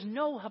that there's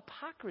no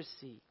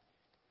hypocrisy.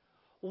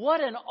 What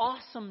an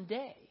awesome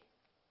day.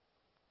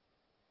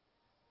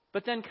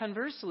 But then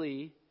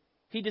conversely,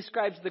 He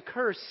describes the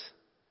curse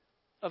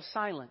of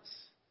silence.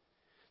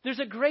 There's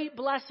a great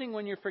blessing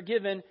when you're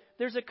forgiven.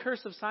 There's a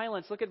curse of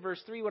silence. Look at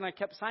verse 3. "When I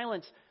kept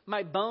silence,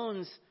 my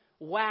bones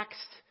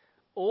waxed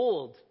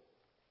old."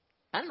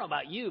 I don't know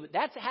about you, but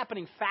that's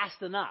happening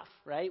fast enough,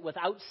 right?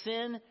 Without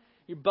sin,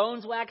 your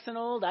bones waxing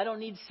old. I don't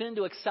need sin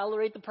to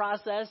accelerate the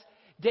process.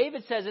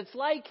 David says it's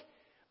like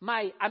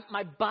my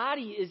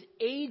body is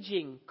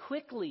aging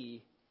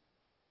quickly.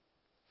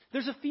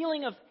 There's a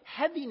feeling of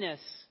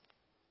heaviness.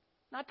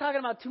 Not talking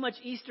about too much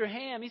Easter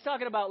ham. He's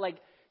talking about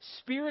like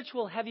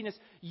spiritual heaviness.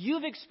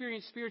 You've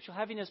experienced spiritual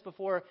heaviness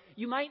before.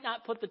 You might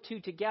not put the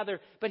two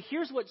together, but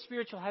here's what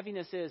spiritual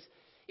heaviness is.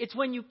 It's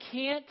when you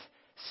can't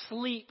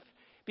sleep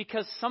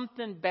because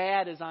something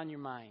bad is on your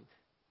mind.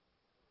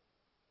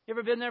 You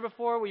ever been there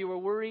before where you were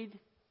worried?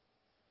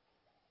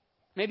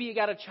 Maybe you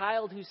got a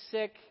child who's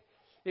sick.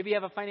 Maybe you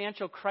have a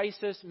financial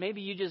crisis.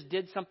 Maybe you just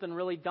did something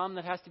really dumb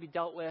that has to be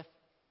dealt with.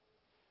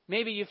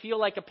 Maybe you feel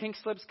like a pink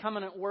slip's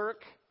coming at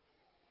work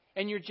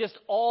and you're just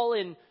all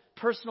in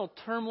personal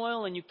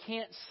turmoil and you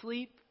can't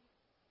sleep.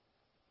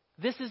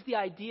 This is the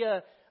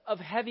idea of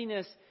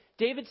heaviness.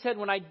 David said,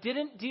 when I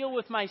didn't deal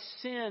with my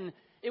sin,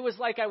 it was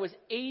like I was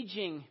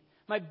aging.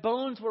 My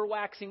bones were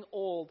waxing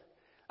old.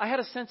 I had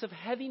a sense of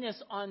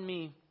heaviness on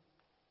me.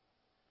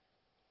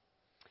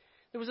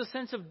 There was a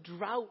sense of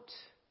drought.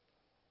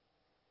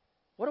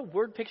 What a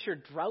word picture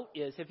drought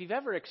is. If you've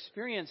ever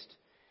experienced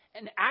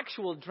an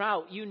actual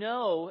drought, you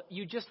know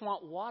you just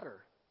want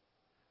water.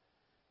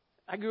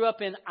 I grew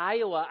up in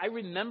Iowa. I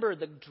remember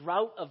the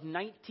drought of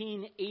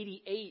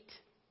 1988.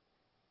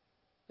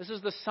 This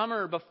was the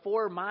summer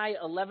before my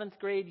 11th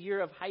grade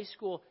year of high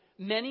school.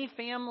 Many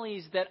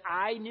families that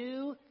I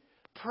knew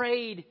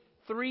prayed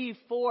 3,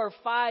 4,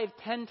 5,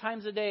 10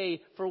 times a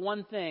day for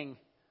one thing: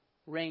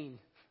 rain.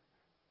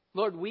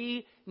 Lord,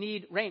 we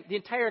need rain. The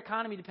entire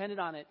economy depended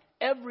on it.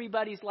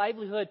 Everybody's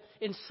livelihood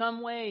in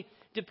some way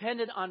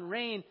depended on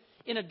rain.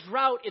 In a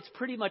drought, it's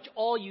pretty much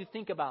all you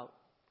think about.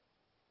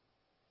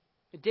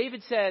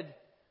 David said,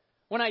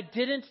 When I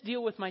didn't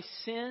deal with my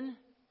sin,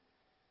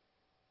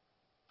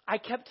 I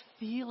kept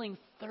feeling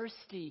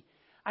thirsty.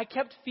 I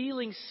kept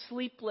feeling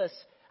sleepless.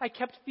 I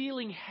kept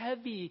feeling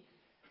heavy.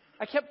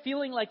 I kept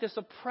feeling like this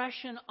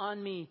oppression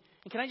on me.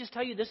 And can I just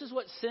tell you, this is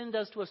what sin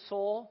does to a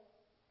soul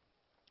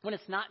when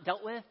it's not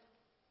dealt with.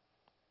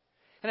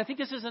 And I think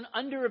this is an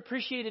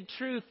underappreciated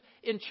truth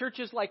in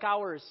churches like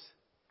ours.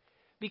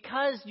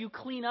 Because you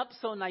clean up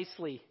so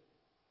nicely.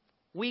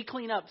 We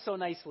clean up so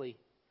nicely,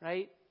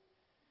 right?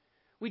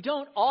 We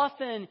don't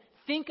often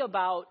think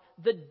about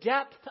the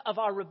depth of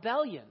our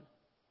rebellion.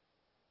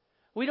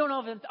 We don't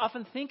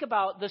often think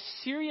about the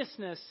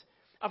seriousness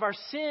of our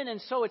sin, and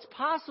so it's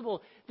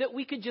possible that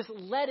we could just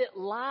let it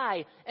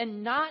lie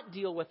and not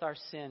deal with our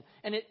sin.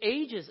 And it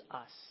ages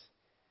us.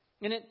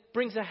 And it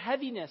brings a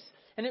heaviness,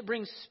 and it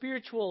brings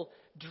spiritual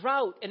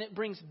drought, and it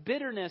brings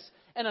bitterness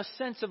and a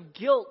sense of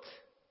guilt.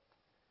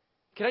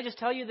 Can I just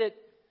tell you that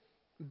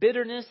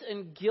bitterness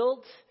and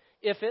guilt,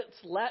 if it's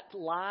let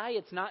lie,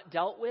 it's not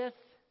dealt with,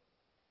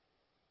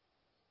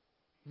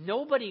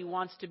 nobody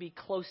wants to be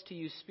close to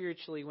you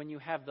spiritually when you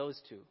have those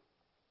two.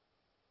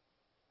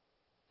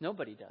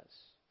 Nobody does.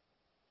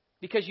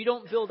 Because you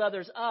don't build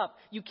others up.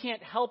 You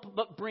can't help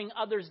but bring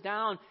others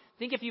down.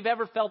 Think if you've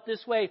ever felt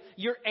this way.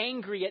 You're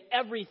angry at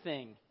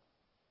everything.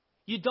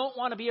 You don't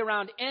want to be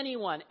around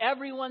anyone.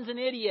 Everyone's an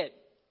idiot.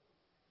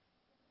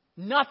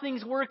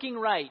 Nothing's working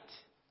right.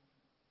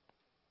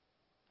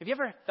 Have you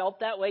ever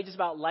felt that way just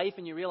about life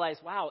and you realize,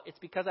 wow, it's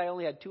because I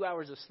only had 2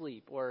 hours of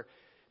sleep? Or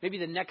maybe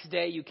the next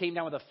day you came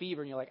down with a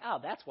fever and you're like, oh,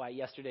 that's why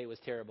yesterday was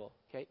terrible.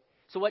 Okay.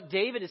 So what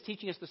David is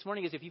teaching us this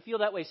morning is if you feel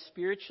that way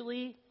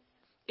spiritually,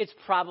 it's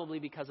probably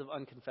because of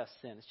unconfessed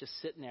sin. It's just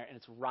sitting there and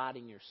it's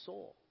rotting your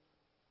soul.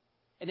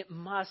 And it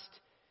must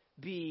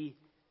be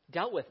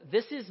dealt with.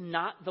 This is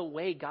not the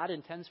way God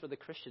intends for the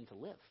Christian to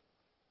live.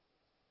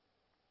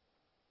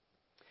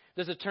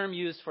 There's a term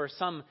used for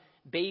some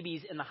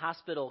babies in the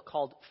hospital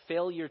called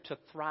failure to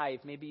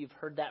thrive. Maybe you've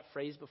heard that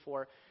phrase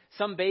before.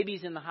 Some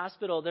babies in the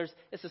hospital,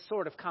 it's a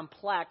sort of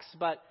complex,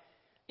 but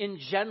in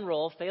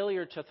general,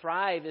 failure to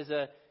thrive is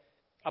a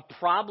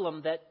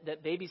problem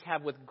that babies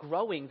have with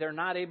growing. They're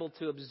not able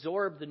to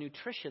absorb the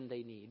nutrition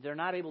they need. They're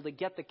not able to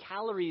get the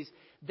calories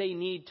they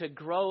need to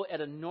grow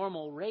at a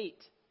normal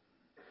rate.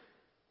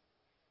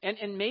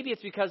 And maybe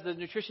it's because the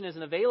nutrition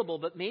isn't available,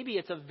 but maybe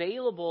it's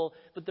available,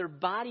 but their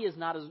body is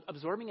not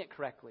absorbing it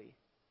correctly.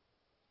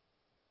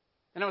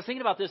 And I was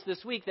thinking about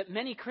this week, that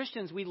many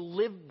Christians, we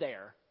live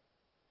there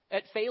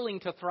at failing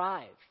to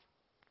thrive.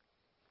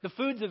 The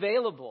food's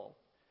available.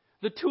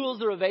 The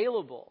tools are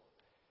available.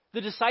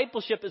 The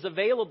discipleship is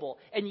available.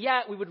 And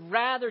yet we would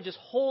rather just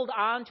hold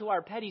on to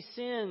our petty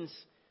sins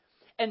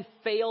and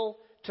fail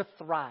to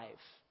thrive.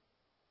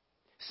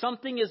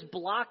 Something is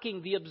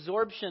blocking the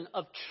absorption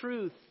of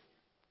truth.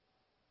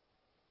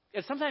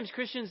 And sometimes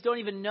Christians don't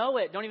even know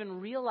it, don't even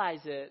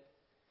realize it.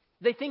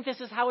 They think this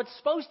is how it's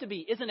supposed to be.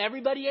 Isn't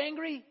everybody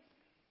angry?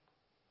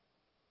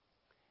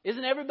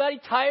 Isn't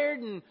everybody tired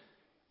and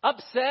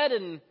upset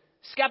and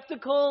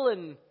skeptical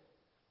and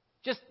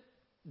just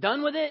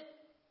done with it?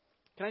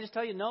 Can I just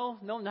tell you, no,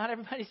 not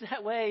everybody's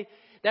that way.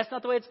 That's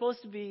not the way it's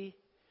supposed to be.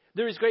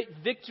 There is great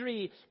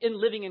victory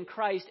in living in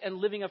Christ and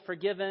living a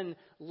forgiven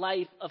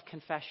life of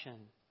confession.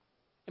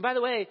 And by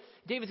the way,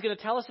 David's going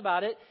to tell us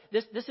about it.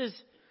 This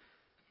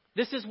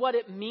is what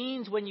it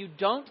means when you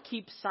don't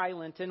keep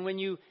silent and when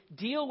you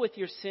deal with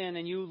your sin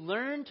and you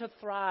learn to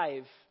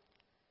thrive.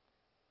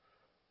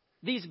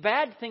 These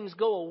bad things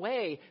go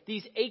away.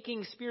 These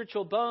aching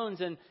spiritual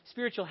bones and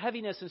spiritual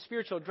heaviness and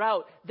spiritual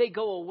drought, they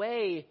go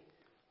away.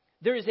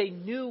 There is a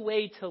new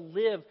way to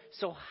live.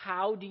 So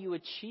how do you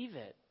achieve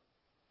it?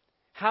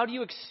 How do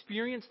you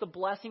experience the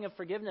blessing of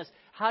forgiveness?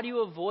 How do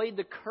you avoid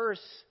the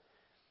curse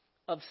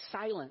of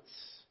silence?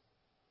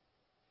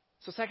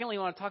 So secondly, I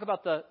want to talk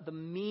about the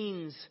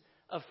means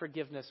of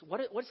forgiveness.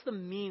 What's the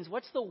means?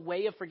 What's the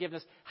way of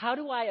forgiveness? How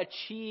do I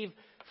achieve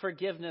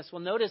forgiveness?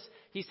 Well, notice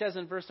he says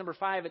in verse number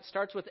 5, it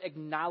starts with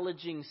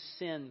acknowledging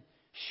sin,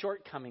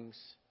 shortcomings.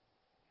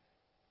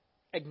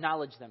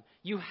 Acknowledge them.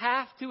 You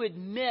have to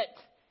admit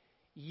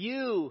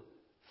you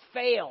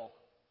fail.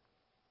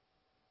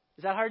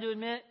 Is that hard to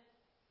admit?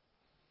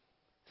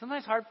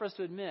 Sometimes hard for us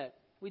to admit.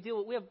 We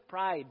have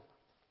pride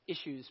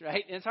issues,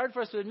 right? And it's hard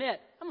for us to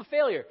admit, I'm a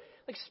failure.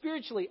 Like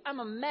spiritually, I'm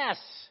a mess.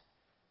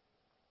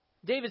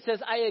 David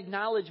says, I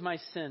acknowledge my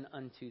sin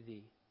unto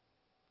thee.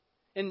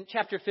 In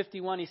chapter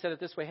 51, he said it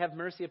this way, have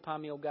mercy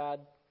upon me, O God,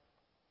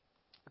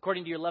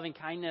 according to your loving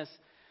kindness,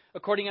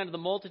 according unto the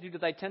multitude of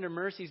thy tender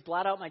mercies,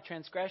 blot out my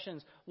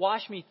transgressions,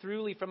 wash me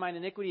thoroughly from mine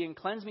iniquity, and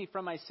cleanse me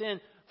from my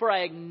sin, for I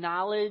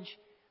acknowledge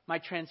my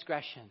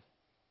transgression.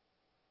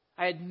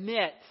 I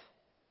admit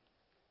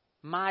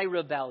my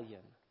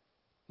rebellion,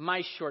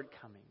 my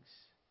shortcomings.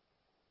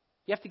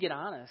 You have to get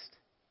honest.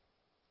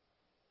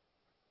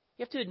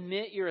 You have to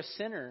admit you're a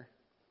sinner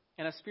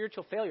and a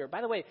spiritual failure.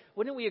 By the way,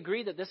 wouldn't we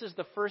agree that this is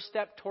the first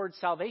step towards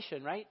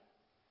salvation, right?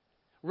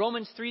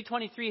 Romans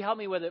 3:23, help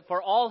me with it. For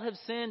all have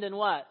sinned and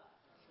what?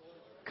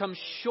 Come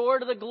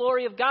short of the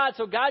glory of God.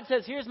 So God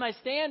says, here's my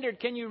standard.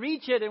 Can you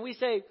reach it? And we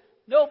say,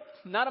 Nope,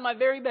 not on my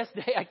very best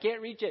day. I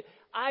can't reach it.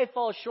 I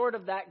fall short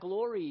of that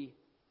glory.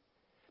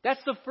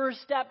 That's the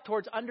first step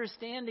towards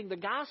understanding the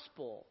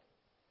gospel.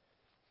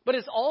 But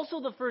it's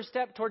also the first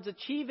step towards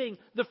achieving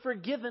the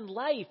forgiven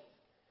life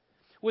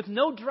with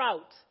no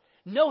drought,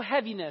 no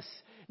heaviness,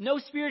 no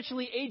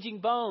spiritually aging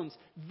bones,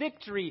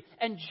 victory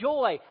and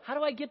joy. How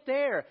do I get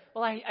there?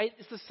 Well,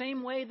 it's the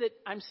same way that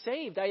I'm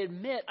saved. I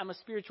admit I'm a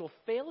spiritual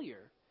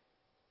failure.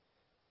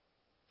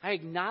 I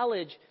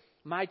acknowledge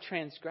my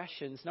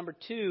transgressions. Number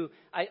 2,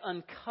 I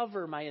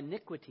uncover my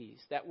iniquities.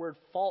 That word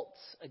faults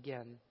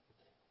again.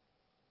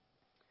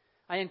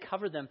 I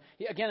uncover them.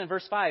 Again in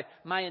verse 5,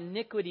 my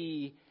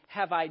iniquity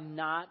have I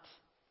not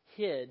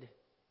hid.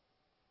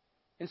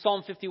 In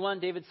Psalm 51,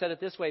 David said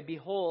it this way,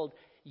 behold,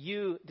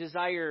 you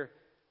desire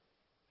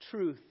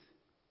truth.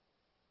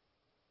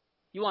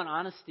 You want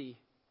honesty.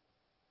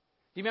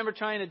 Do you remember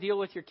trying to deal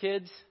with your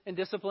kids in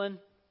discipline?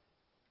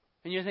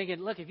 And you're thinking,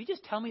 look, if you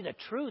just tell me the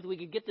truth, we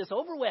could get this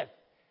over with.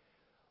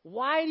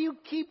 Why do you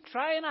keep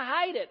trying to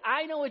hide it?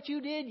 I know what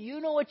you did.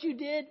 You know what you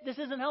did. This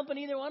isn't helping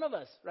either one of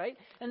us, right?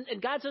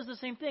 And God says the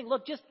same thing.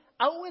 Look, just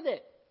out with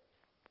it.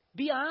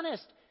 Be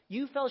honest.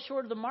 You fell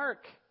short of the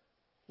mark.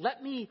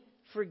 Let me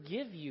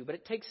forgive you. But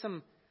it takes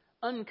some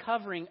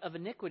uncovering of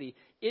iniquity.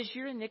 Is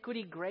your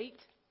iniquity great?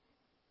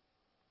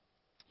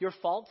 Your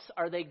faults,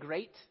 are they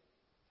great?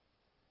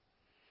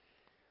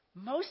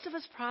 Most of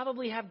us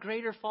probably have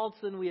greater faults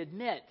than we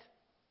admit.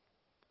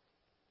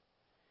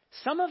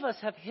 Some of us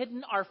have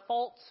hidden our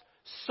faults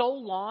so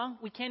long,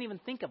 we can't even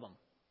think of them.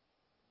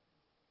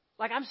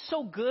 Like, I'm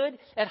so good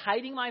at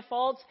hiding my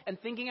faults and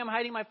thinking I'm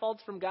hiding my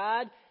faults from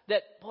God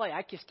that, boy,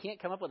 I just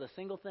can't come up with a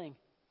single thing.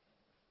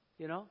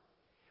 You know?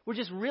 We're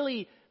just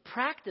really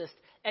practiced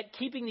at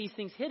keeping these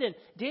things hidden.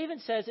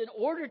 David says, in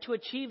order to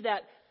achieve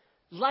that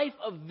life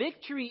of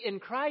victory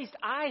in Christ,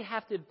 I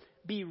have to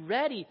be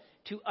ready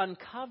to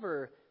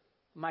uncover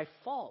my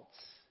faults.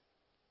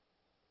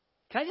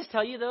 Can I just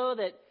tell you, though,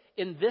 that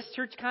in this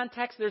church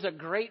context, there's a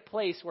great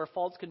place where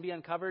faults can be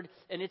uncovered,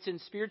 and it's in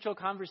spiritual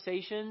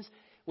conversations,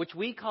 which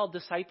we call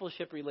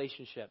discipleship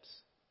relationships,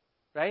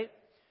 right?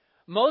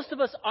 Most of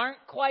us aren't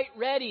quite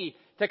ready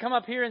to come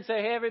up here and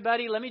say, hey,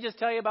 everybody, let me just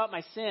tell you about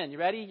my sin. You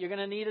ready? You're going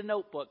to need a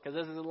notebook because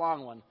this is a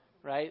long one,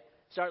 right?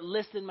 Start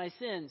listing my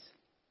sins.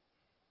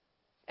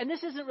 And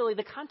this isn't really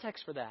the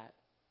context for that.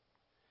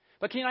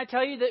 But can I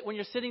tell you that when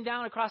you're sitting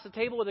down across the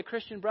table with a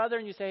Christian brother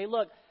and you say, hey,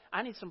 look,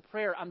 I need some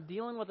prayer. I'm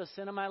dealing with a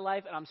sin in my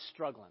life and I'm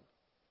struggling.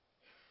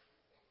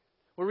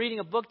 We're reading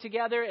a book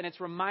together and it's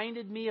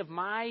reminded me of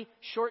my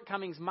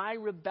shortcomings, my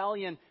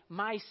rebellion,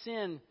 my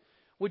sin.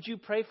 Would you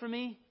pray for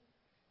me?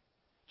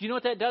 Do you know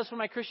what that does for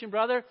my Christian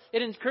brother?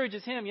 It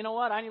encourages him. You know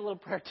what? I need a little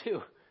prayer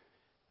too.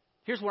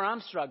 Here's where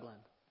I'm struggling.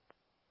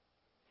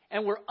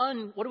 And what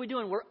are we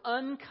doing? We're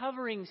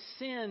uncovering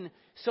sin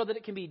so that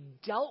it can be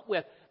dealt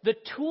with. The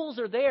tools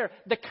are there.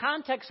 The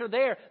contexts are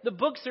there. The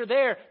books are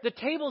there. The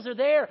tables are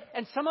there.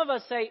 And some of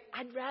us say,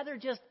 I'd rather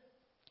just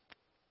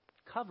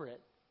cover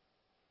it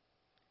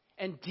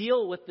and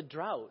deal with the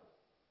drought.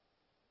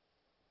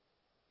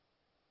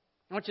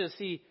 I want you to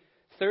see,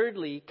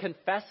 thirdly,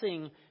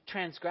 confessing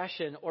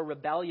transgression or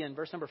rebellion.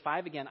 Verse number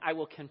 5 again. I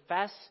will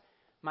confess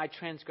my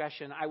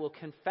transgression. I will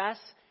confess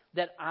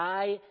that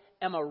I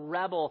am a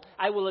rebel.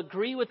 I will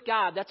agree with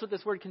God. That's what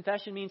this word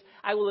confession means.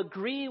 I will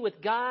agree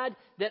with God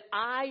that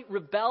I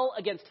rebel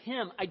against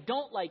Him. I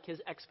don't like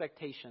His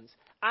expectations.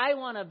 I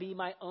want to be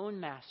my own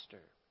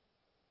master.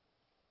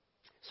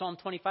 Psalm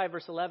 25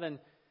 verse 11.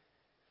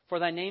 For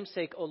thy name's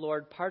sake, O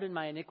Lord, pardon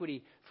my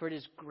iniquity, for it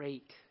is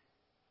great.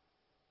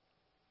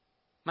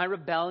 My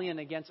rebellion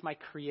against my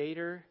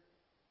Creator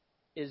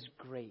is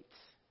great.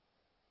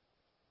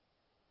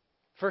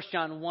 1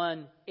 John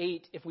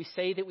 1:8. If we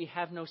say that we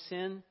have no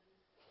sin,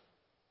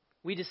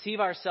 we deceive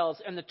ourselves,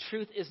 and the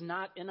truth is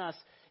not in us.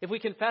 If we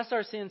confess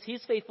our sins,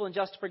 He's faithful and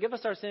just to forgive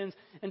us our sins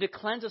and to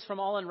cleanse us from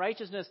all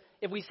unrighteousness.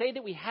 If we say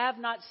that we have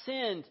not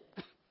sinned,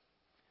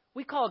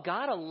 we call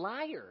God a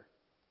liar.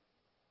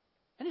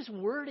 And His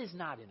word is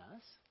not in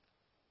us.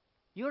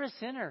 You're a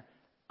sinner.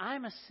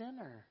 I'm a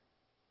sinner.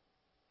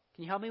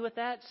 Can you help me with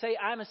that? Say,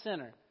 I'm a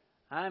sinner.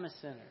 I'm a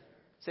sinner.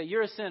 Say,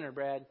 you're a sinner,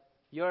 Brad.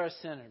 You're a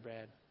sinner,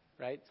 Brad.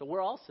 Right? So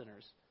we're all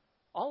sinners.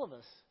 All of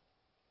us.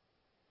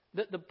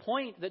 The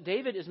point that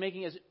David is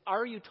making is,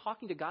 are you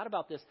talking to God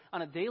about this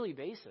on a daily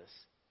basis?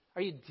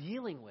 Are you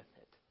dealing with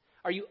it?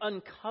 Are you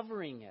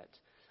uncovering it?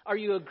 Are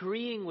you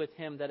agreeing with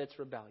Him that it's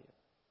rebellion?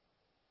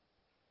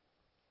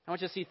 I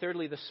want you to see,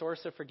 thirdly, the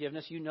source of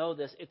forgiveness. You know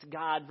this. It's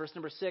God. Verse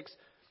number 6.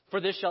 For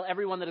this shall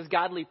everyone that is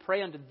godly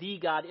pray unto thee,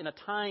 God, in a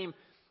time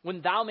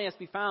when thou mayest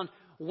be found.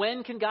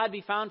 When can God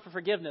be found for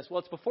forgiveness? Well,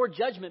 it's before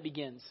judgment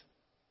begins.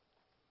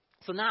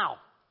 So now,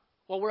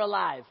 while we're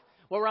alive,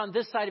 while we're on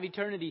this side of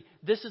eternity,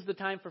 this is the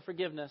time for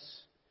forgiveness.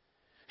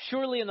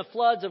 Surely in the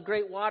floods of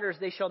great waters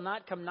they shall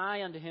not come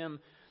nigh unto him.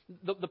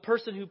 The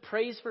person who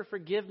prays for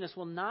forgiveness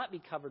will not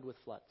be covered with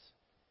floods,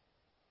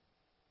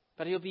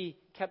 but he'll be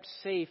kept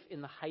safe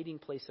in the hiding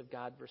place of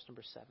God. Verse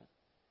number 7.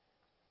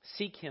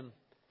 Seek Him.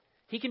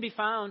 He can be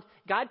found,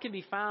 God can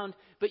be found,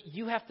 but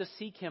you have to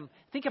seek him.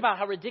 Think about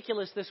how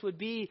ridiculous this would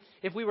be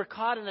if we were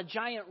caught in a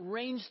giant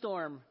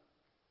rainstorm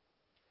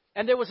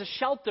and there was a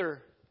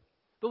shelter,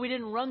 but we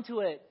didn't run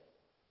to it.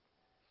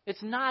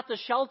 It's not the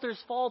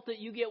shelter's fault that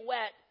you get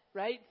wet,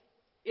 right?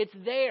 It's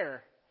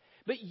there.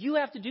 But you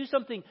have to do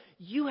something.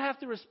 You have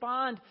to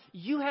respond.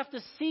 You have to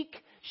seek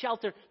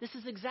shelter. This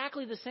is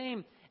exactly the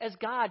same as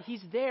God.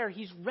 He's there.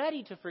 He's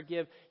ready to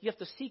forgive. You have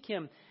to seek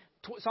him.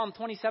 Psalm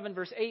 27,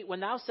 verse 8,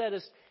 when thou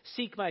saidest,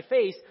 seek my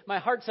face, my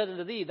heart said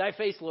unto thee, thy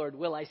face, Lord,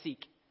 will I seek.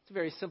 It's a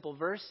very simple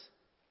verse,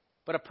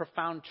 but a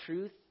profound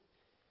truth.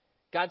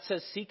 God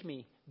says, seek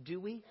me. Do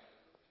we?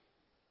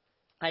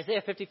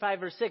 Isaiah 55,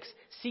 verse 6,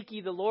 seek ye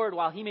the Lord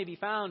while he may be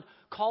found.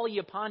 Call ye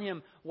upon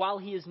him while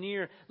he is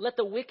near. Let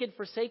the wicked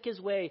forsake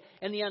his way,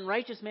 and the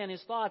unrighteous man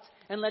his thoughts,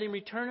 and let him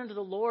return unto the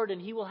Lord, and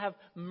he will have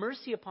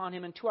mercy upon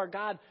him and to our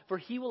God, for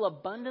he will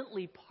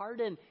abundantly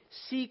pardon.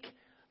 Seek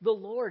the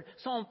Lord.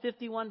 Psalm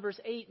 51, verse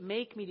 8,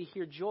 make me to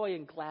hear joy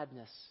and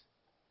gladness.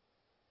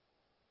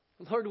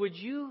 Lord, would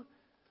you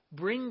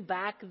bring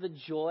back the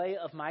joy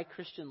of my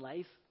Christian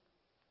life?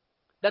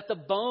 That the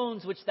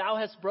bones which thou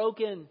hast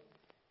broken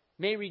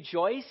may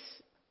rejoice.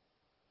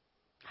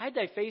 Hide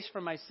thy face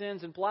from my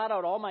sins and blot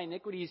out all my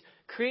iniquities.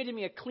 Create in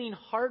me a clean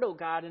heart, O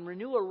God, and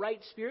renew a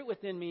right spirit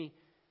within me.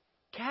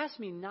 Cast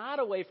me not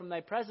away from thy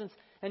presence,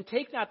 and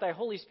take not thy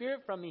Holy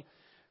Spirit from me.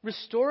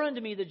 Restore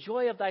unto me the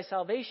joy of thy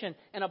salvation,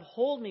 and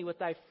uphold me with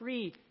thy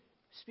free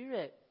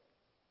spirit.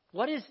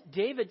 What is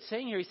David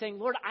saying here? He's saying,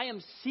 Lord, I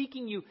am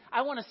seeking you.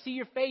 I want to see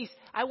your face.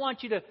 I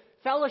want you to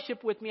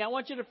fellowship with me. I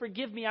want you to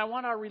forgive me. I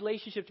want our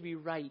relationship to be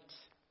right.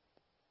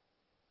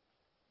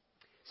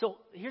 So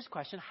here's a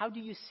question. How do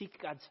you seek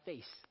God's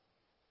face?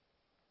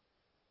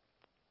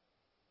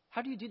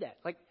 How do you do that?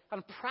 Like on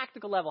a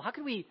practical level, how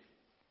can we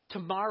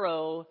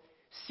tomorrow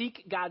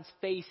seek God's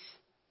face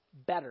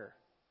better?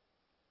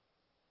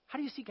 How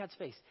do you seek God's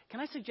face?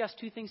 Can I suggest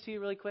two things to you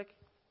really quick?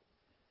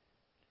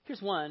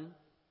 Here's one.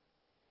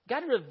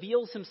 God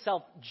reveals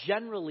himself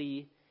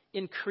generally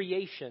in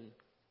creation.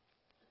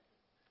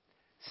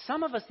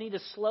 Some of us need to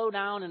slow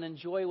down and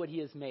enjoy what he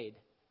has made.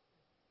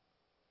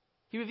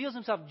 He reveals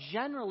himself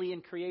generally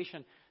in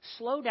creation.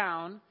 Slow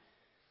down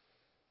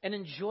and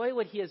enjoy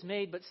what he has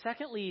made. But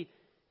secondly,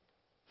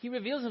 he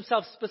reveals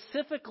himself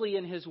specifically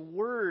in his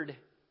word.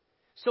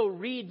 So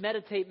read,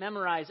 meditate,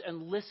 memorize,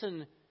 and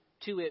listen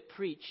to it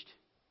preached.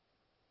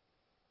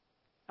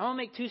 I want to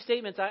make two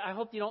statements. I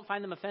hope you don't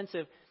find them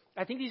offensive.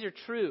 I think these are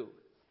true.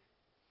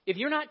 If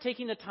you're not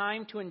taking the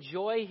time to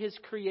enjoy his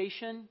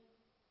creation,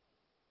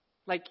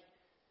 like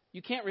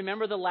you can't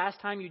remember the last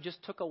time you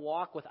just took a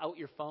walk without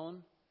your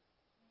phone.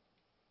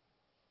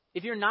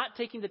 If you're not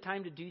taking the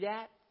time to do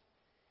that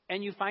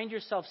and you find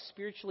yourself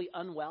spiritually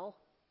unwell,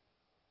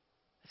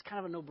 it's kind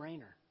of a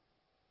no-brainer.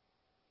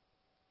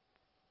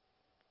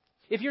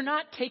 If you're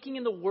not taking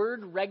in the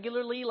Word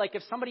regularly, like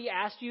if somebody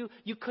asked you,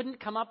 you couldn't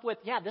come up with,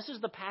 this is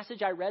the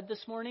passage I read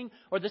this morning,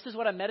 or this is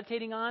what I'm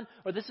meditating on,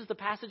 or this is the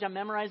passage I'm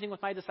memorizing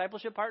with my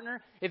discipleship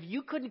partner. If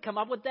you couldn't come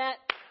up with that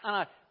on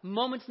a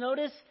moment's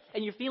notice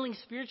and you're feeling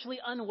spiritually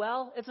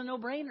unwell, it's a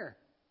no-brainer.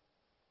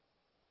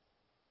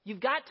 You've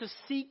got to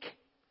seek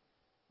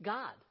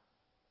God.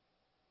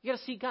 You got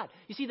to seek God.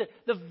 You see,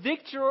 the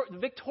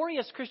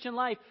victorious Christian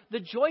life, the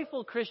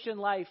joyful Christian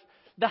life,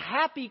 the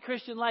happy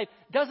Christian life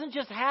doesn't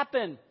just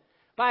happen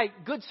by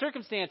good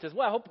circumstances.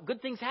 Well, I hope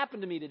good things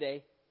happen to me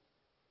today.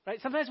 Right?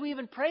 Sometimes we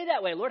even pray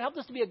that way. Lord, help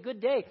this to be a good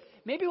day.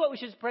 Maybe what we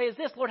should pray is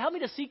this. Lord, help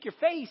me to seek your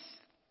face.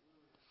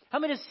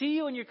 Help me to see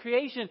you in your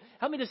creation.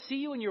 Help me to see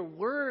you in your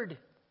word.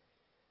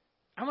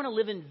 I want to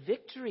live in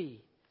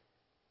victory.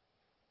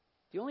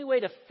 The only way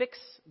to fix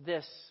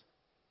this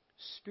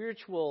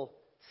spiritual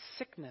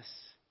sickness,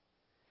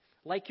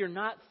 like you're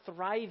not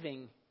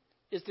thriving,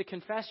 is to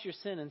confess your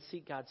sin and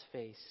seek God's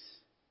face.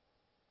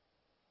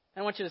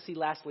 I want you to see,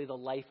 lastly, the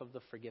life of the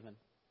forgiven.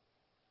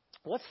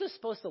 What's this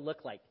supposed to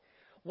look like?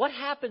 What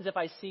happens if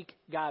I seek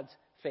God's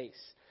face?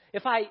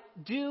 If I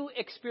do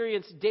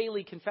experience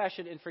daily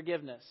confession and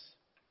forgiveness?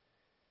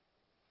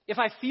 If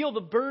I feel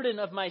the burden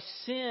of my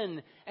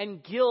sin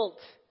and guilt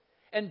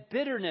and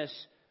bitterness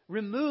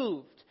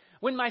removed?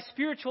 When my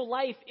spiritual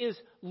life is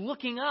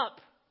looking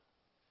up?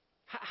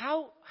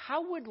 How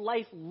would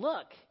life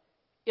look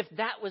if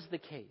that was the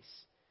case?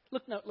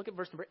 Look at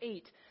verse number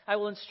 8. I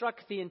will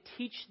instruct thee and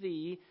teach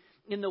thee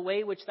in the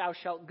way which thou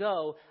shalt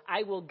go.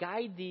 I will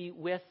guide thee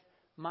with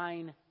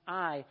mine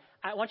eye.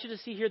 I want you to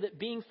see here that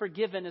being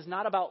forgiven is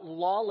not about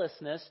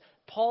lawlessness.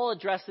 Paul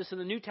addressed this in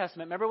the New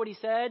Testament. Remember what he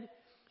said?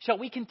 Shall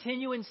we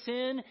continue in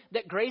sin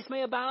that grace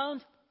may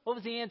abound? What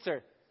was the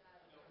answer?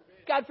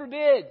 God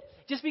forbid.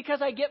 Just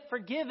because I get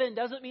forgiven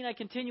doesn't mean I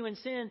continue in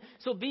sin.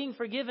 So being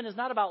forgiven is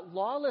not about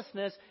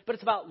lawlessness, but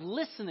it's about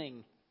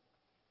listening.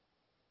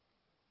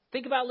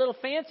 Think about little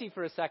Fancy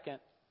for a second.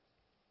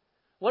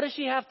 What does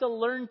she have to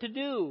learn to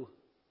do?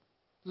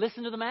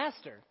 Listen to the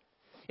master.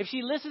 If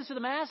she listens to the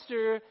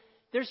master,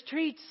 there's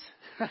treats,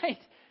 right?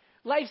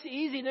 Life's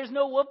easy. There's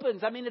no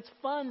whoopings. I mean, it's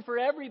fun for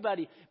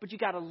everybody. But you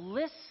got to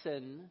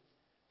listen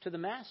to the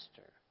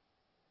master.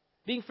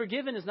 Being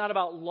forgiven is not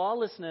about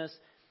lawlessness.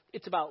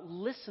 It's about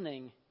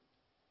listening.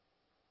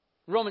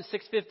 Romans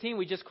 6:15,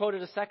 we just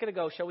quoted a second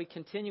ago, shall we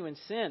continue in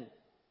sin?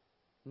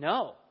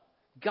 No.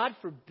 God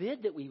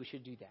forbid that we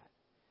should do that.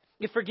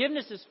 If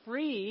forgiveness is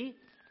free,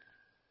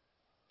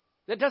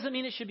 that doesn't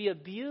mean it should be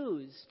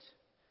abused.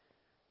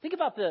 Think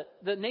about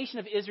the nation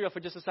of Israel for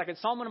just a second.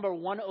 Psalm number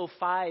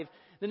 105.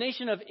 The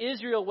nation of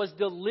Israel was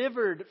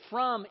delivered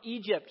from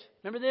Egypt.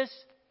 Remember this?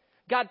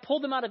 God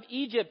pulled them out of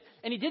Egypt,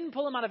 and He didn't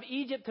pull them out of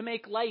Egypt to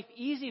make life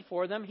easy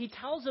for them. He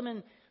tells them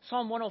in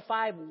Psalm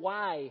 105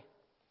 why.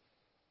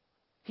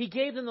 He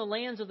gave them the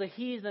lands of the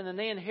heathen, and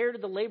they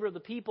inherited the labor of the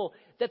people,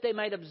 that they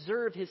might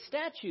observe His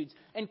statutes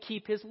and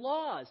keep His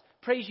laws.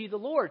 Praise ye the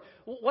Lord.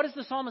 What is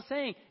the psalmist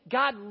saying?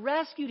 God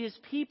rescued His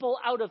people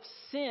out of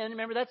sin.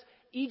 Remember,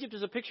 Egypt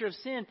is a picture of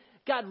sin.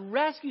 God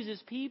rescues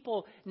His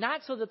people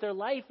not so that their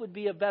life would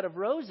be a bed of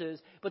roses,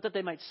 but that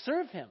they might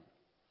serve Him.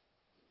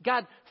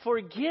 God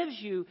forgives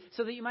you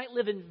so that you might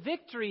live in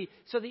victory,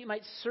 so that you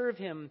might serve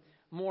Him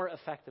more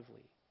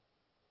effectively.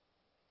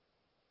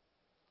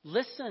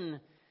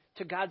 Listen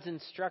to God's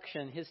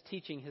instruction, His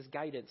teaching, His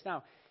guidance.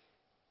 Now,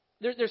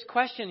 there's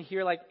question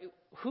here, like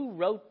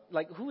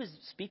who is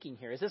speaking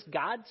here? Is this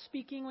God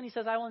speaking when He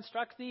says, I will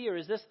instruct thee? Or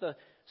is this the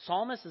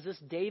psalmist? Is this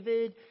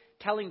David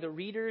telling the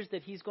readers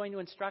that he's going to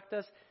instruct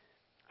us?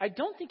 I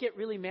don't think it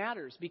really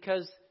matters,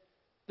 because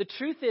the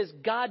truth is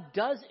God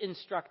does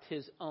instruct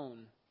His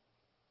own.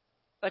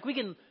 Like, we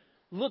can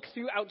look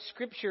throughout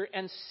Scripture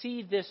and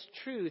see this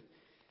truth,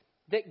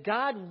 that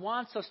God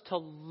wants us to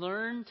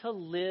learn to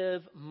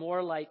live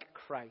more like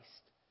Christ.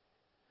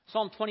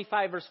 Psalm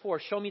 25 verse 4,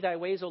 show me thy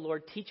ways, O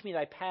Lord, teach me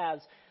thy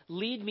paths,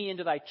 lead me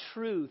into thy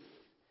truth,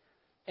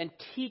 and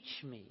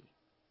teach me.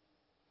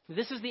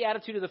 This is the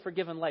attitude of the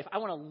forgiven life. I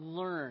want to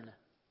learn.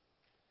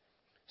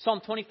 Psalm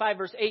 25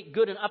 verse 8,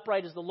 good and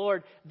upright is the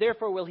Lord,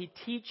 therefore will He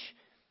teach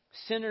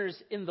sinners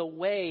in the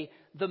way.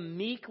 The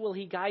meek will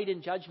He guide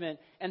in judgment,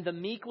 and the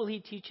meek will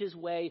He teach His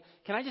way.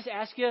 Can I just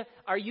ask you,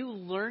 are you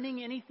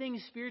learning anything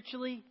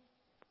spiritually?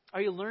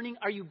 Are you learning?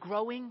 Are you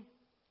growing?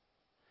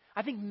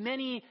 I think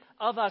many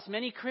of us,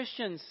 many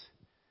Christians,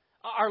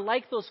 are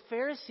like those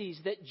Pharisees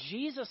that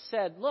Jesus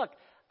said, look,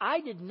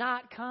 I did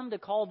not come to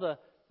call the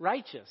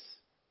righteous.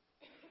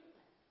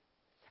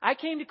 I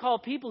came to call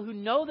people who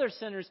know they're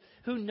sinners,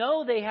 who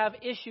know they have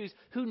issues,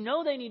 who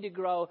know they need to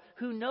grow,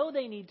 who know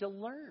they need to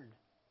learn.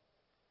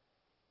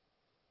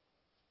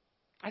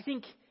 I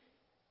think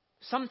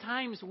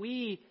sometimes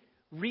we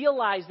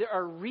realize there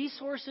are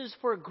resources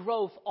for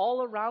growth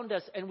all around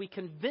us, and we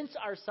convince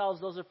ourselves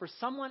those are for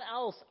someone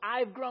else.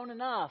 I've grown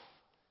enough.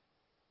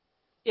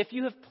 If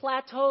you have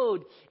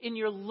plateaued in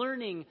your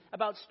learning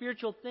about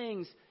spiritual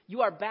things,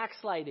 you are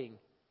backsliding.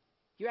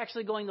 You're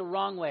actually going the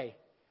wrong way.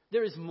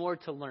 There is more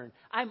to learn.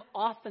 I'm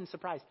often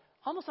surprised,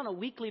 almost on a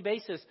weekly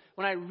basis,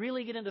 when I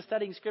really get into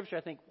studying Scripture,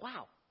 I think,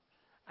 wow,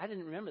 I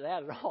didn't remember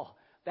that at all.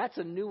 That's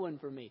a new one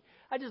for me.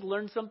 I just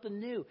learned something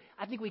new.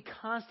 I think we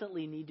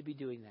constantly need to be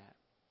doing that.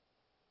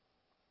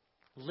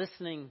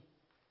 Listening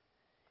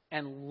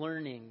and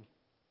learning.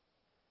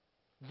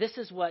 This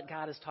is what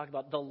God has talked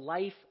about. The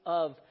life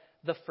of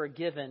the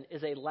forgiven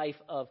is a life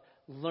of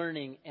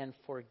learning and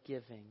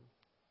forgiving.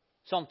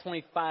 Psalm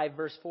 25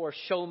 verse 4,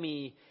 show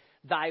me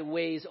thy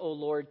ways, O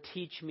Lord,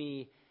 teach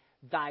me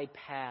thy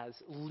paths,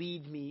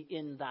 lead me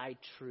in thy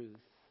truth.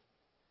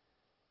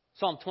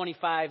 Psalm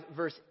 25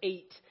 verse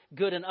 8,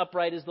 good and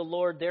upright is the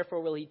Lord,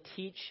 therefore will He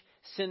teach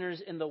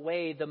sinners in the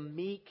way. The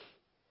meek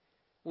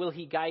will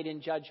He guide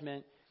in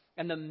judgment,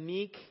 and the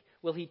meek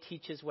will He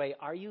teach His way.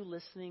 Are you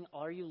listening?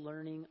 Are you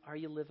learning? Are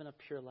you living a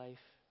pure life?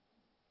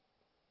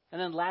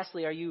 And then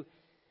lastly, are you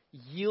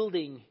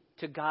yielding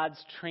to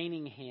God's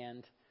training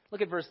hand?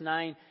 Look at verse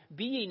 9.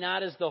 Be ye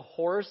not as the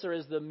horse or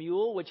as the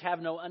mule, which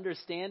have no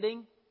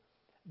understanding.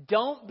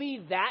 Don't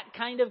be that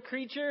kind of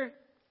creature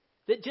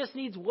that just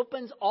needs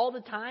whoopings all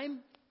the time.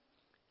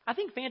 I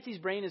think Fancy's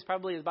brain is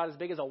probably about as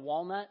big as a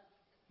walnut,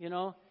 you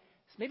know.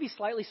 It's maybe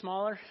slightly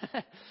smaller.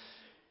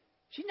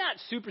 She's not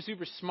super,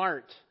 super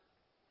smart.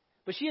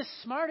 But she is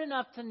smart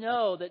enough to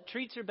know that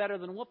treats are better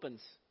than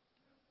whoopings.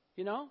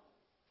 You know?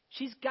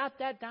 She's got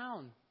that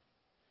down.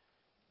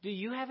 Do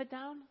you have it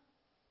down?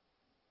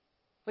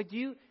 Like, do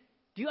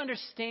you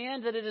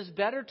understand that it is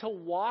better to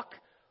walk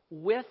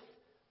with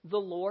the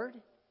Lord?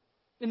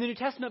 In the New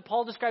Testament,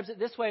 Paul describes it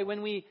this way.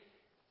 When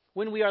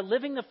we are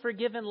living the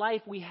forgiven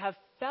life, we have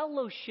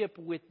fellowship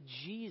with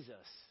Jesus,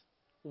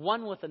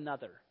 one with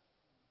another.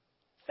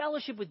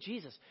 Fellowship with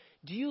Jesus.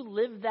 Do you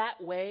live that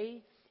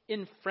way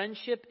in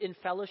friendship, in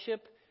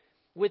fellowship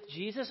with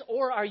Jesus?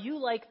 Or are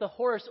you like the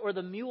horse or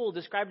the mule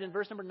described in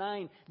verse number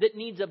 9 that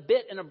needs a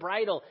bit and a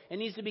bridle and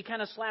needs to be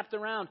kind of slapped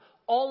around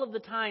all of the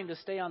time to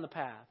stay on the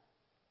path?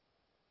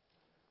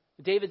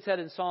 David said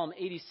in Psalm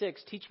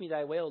 86, teach me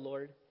thy way, O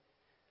Lord.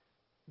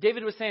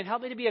 David was saying,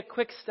 help me to be a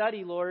quick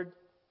study, Lord.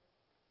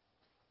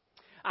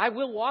 I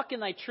will walk in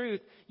thy truth.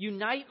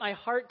 Unite my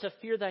heart to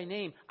fear thy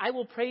name. I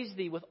will praise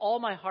thee with all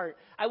my heart.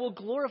 I will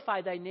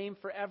glorify thy name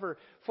forever.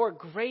 For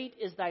great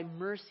is thy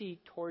mercy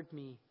toward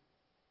me.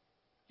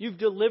 You've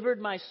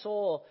delivered my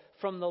soul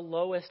from the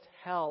lowest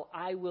hell.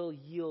 I will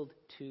yield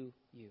to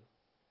you.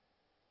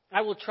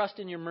 I will trust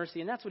in your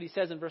mercy. And that's what he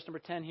says in verse number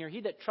 10 here.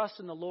 He that trusts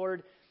in the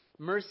Lord,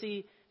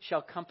 mercy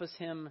shall compass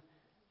him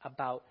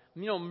about.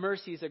 You know,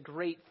 mercy is a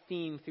great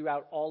theme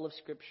throughout all of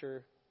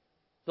Scripture.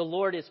 The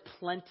Lord is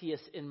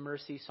plenteous in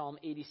mercy, Psalm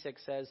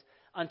 86 says,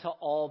 unto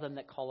all them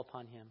that call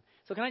upon him.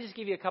 So can I just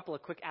give you a couple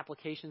of quick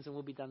applications and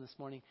we'll be done this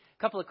morning.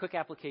 A couple of quick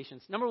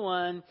applications. Number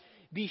one,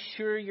 be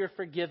sure you're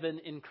forgiven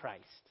in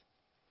Christ.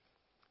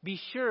 Be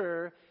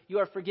sure you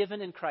are forgiven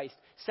in Christ.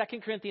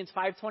 2 Corinthians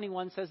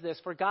 5:21 says this,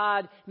 for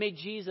God made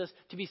Jesus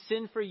to be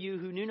sin for you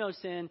who knew no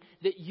sin,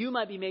 that you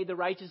might be made the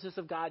righteousness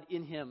of God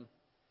in him.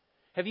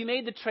 Have you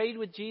made the trade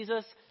with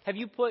Jesus? Have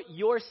you put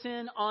your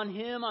sin on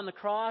him on the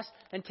cross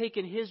and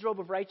taken his robe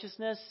of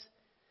righteousness?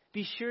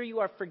 Be sure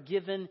you are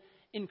forgiven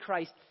in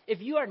Christ. If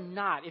you are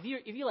not, if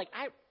you're like,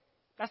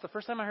 that's the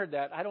first time I heard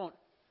that. I don't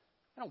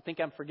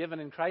think I'm forgiven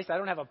in Christ. I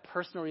don't have a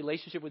personal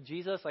relationship with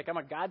Jesus. Like, I'm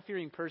a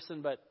God-fearing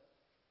person, but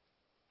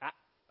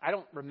I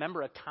don't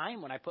remember a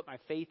time when I put my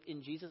faith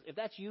in Jesus. If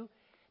that's you,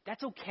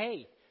 that's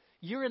okay.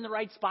 You're in the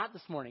right spot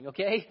this morning,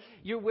 okay?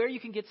 You're where you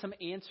can get some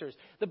answers.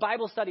 The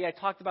Bible study I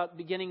talked about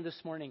beginning this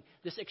morning,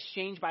 this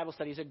exchange Bible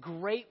study, is a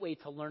great way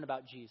to learn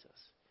about Jesus.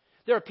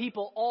 There are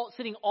people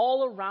sitting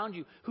all around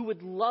you who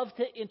would love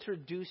to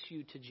introduce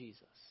you to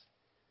Jesus.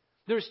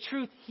 There's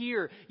truth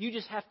here. You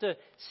just have to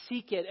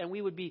seek it, and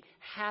we would be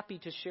happy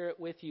to share it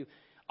with you.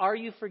 Are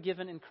you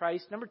forgiven in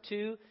Christ? Number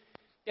two,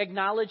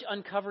 acknowledge,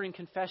 uncover, and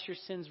confess your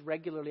sins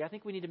regularly. I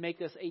think we need to make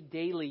this a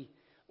daily,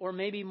 or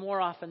maybe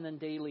more often than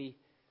daily,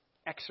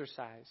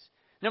 exercise.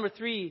 Number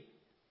three,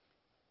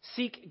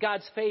 seek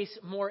God's face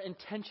more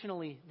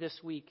intentionally this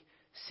week.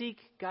 Seek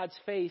God's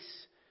face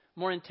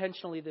more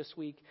intentionally this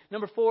week.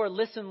 Number four,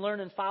 listen, learn,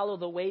 and follow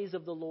the ways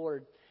of the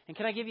Lord. And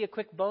can I give you a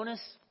quick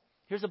bonus?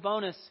 Here's a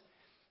bonus.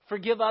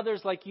 Forgive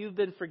others like you've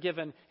been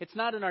forgiven. It's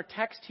not in our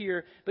text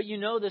here, but you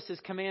know this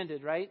is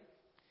commanded, right?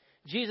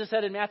 Jesus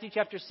said in Matthew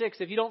chapter 6,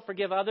 if you don't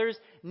forgive others,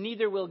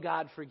 neither will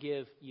God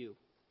forgive you.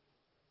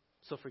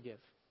 So forgive.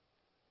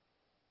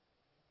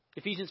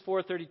 Ephesians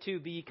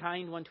 4:32, be ye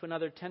kind one to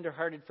another,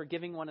 tenderhearted,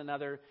 forgiving one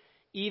another,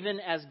 even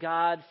as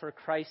God, for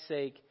Christ's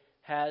sake,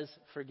 has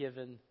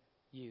forgiven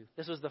you.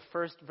 This was the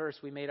first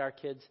verse we made our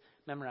kids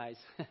memorize.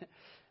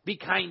 Be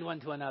kind one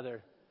to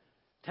another,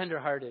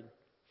 tenderhearted,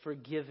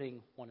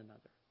 forgiving one another.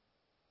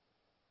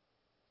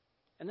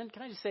 And then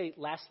can I just say,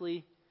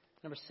 lastly,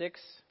 number 6,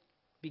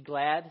 be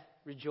glad,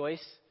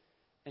 rejoice,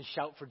 and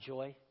shout for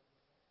joy.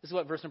 This is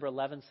what verse number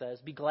 11 says.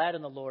 Be glad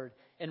in the Lord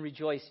and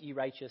rejoice, ye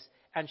righteous,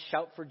 and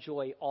shout for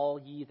joy, all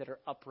ye that are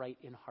upright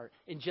in heart.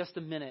 In just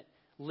a minute,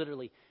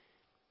 literally,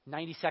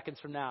 90 seconds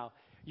from now,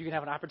 you're going to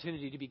have an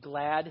opportunity to be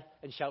glad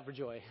and shout for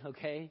joy,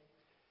 okay?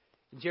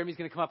 And Jeremy's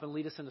going to come up and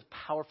lead us in this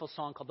powerful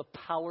song called The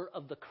Power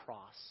of the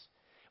Cross.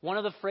 One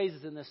of the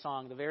phrases in this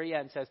song, the very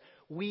end, says,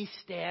 we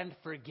stand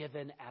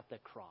forgiven at the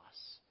cross.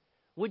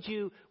 Would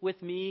you,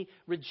 with me,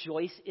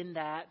 rejoice in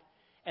that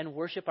and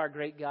worship our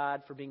great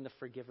God for being the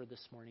forgiver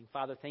this morning?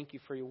 Father, thank you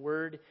for your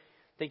word.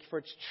 Thank you for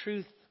its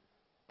truth.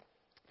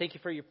 Thank you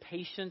for your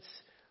patience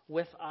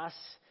with us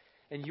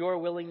and your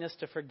willingness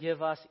to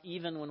forgive us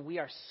even when we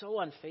are so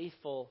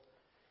unfaithful,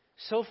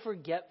 so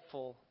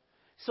forgetful,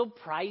 so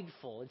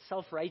prideful and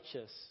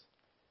self-righteous.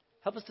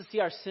 Help us to see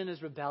our sin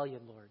as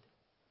rebellion, Lord.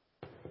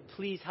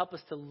 Please help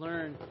us to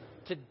learn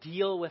to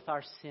deal with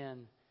our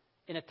sin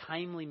in a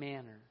timely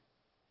manner,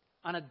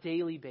 on a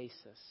daily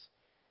basis,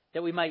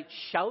 that we might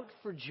shout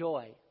for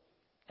joy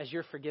as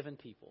your forgiven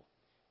people.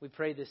 We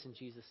pray this in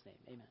Jesus' name.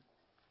 Amen.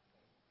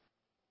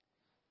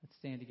 Let's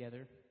stand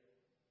together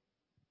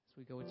as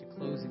we go into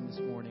closing this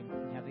morning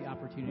and have the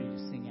opportunity to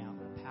sing out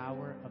the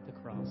power of the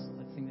cross.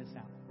 Let's sing this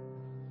out.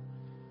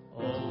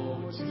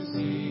 Oh, to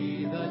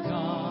see the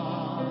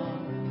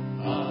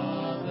dawn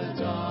of the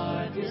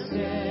darkest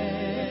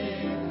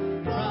day,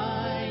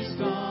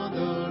 Christ on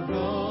the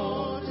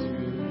road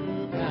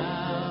to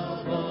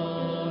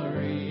Calvary,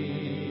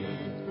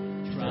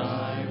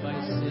 tried by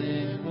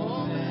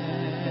sinful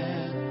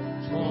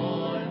men,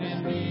 torn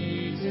and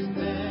beaten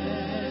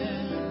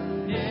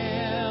then,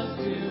 nailed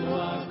to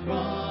a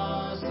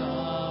cross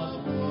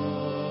of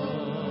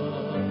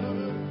wood.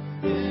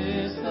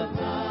 This the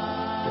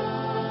power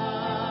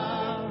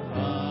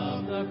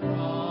of the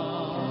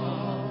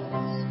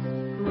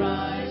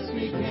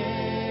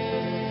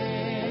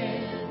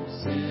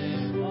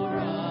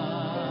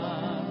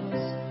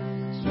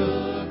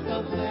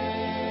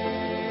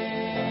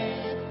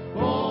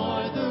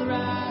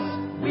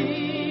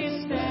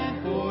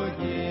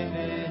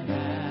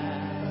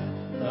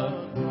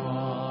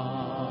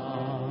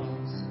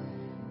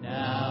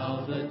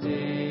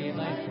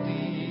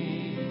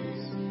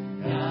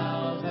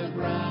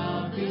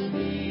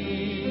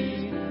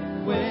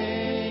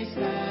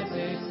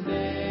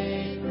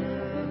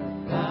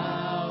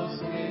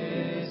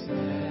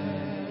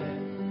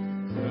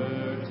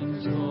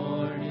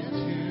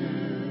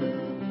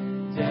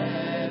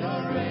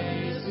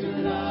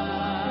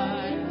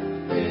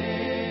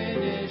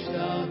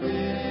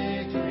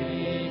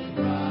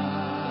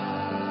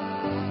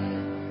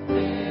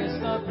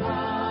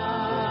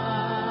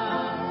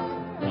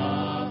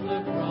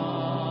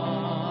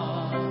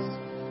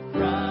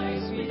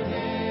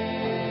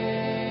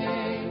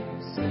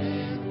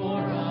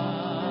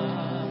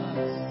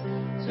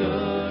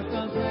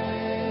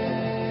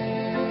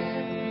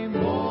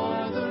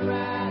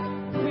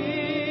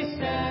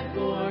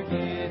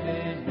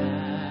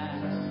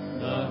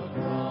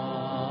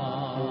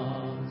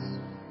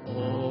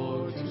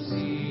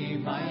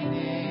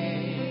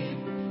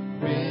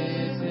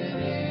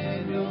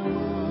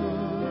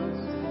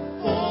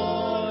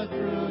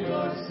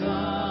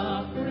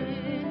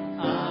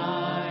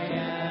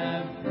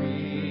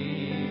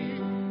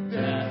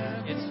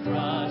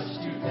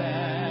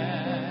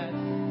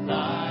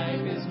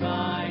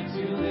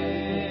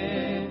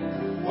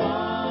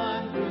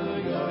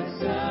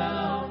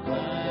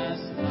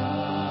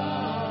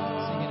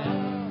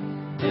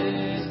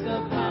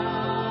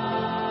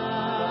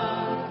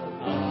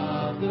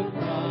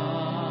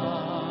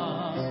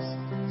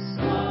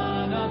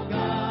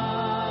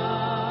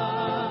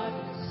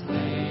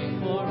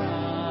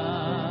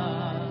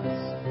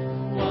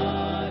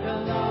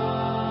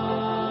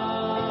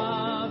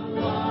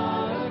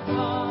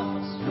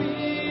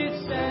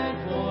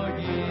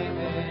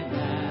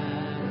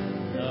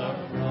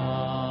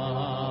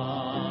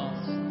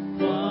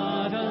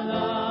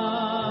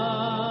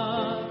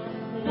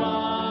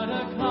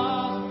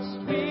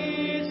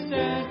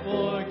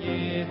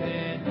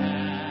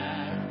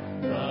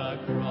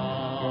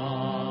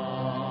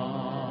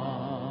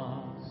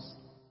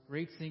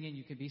singing.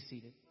 You can be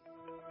seated.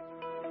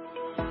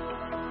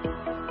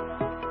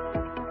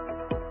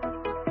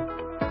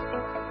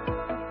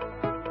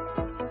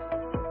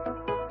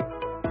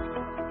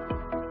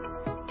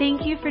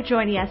 Thank you for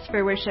joining us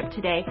for worship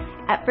today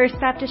at First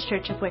Baptist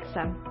Church of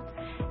Wixom.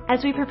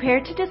 As we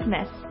prepare to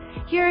dismiss,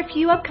 here are a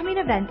few upcoming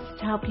events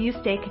to help you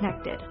stay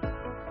connected.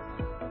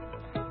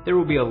 There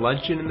will be a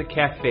luncheon in the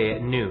cafe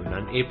at noon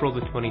on April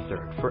the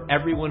 23rd for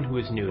everyone who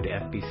is new to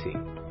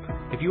FBC.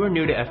 If you are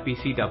new to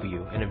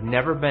FBCW and have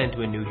never been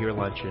to a New Year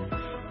luncheon,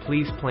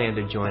 please plan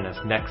to join us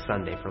next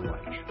Sunday for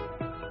lunch.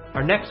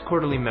 Our next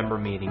quarterly member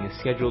meeting is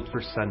scheduled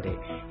for Sunday,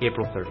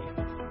 April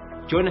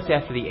 30th. Join us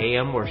after the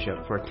AM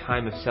worship for a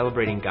time of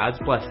celebrating God's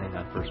blessing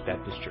on First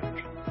Baptist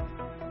Church.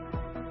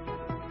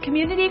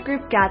 Community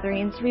group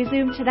gatherings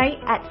resume tonight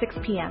at 6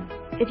 p.m.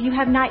 If you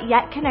have not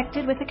yet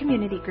connected with a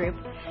community group,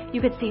 you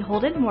could see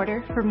Holden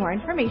Mortar for more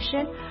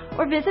information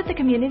or visit the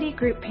community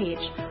group page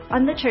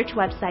on the church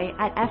website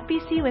at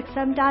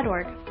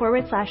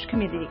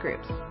fbcwixom.org/community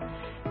groups.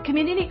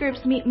 Community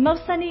groups meet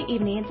most Sunday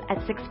evenings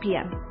at 6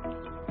 p.m.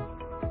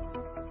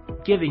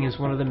 Giving is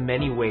one of the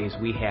many ways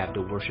we have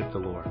to worship the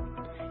Lord.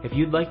 If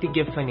you'd like to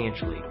give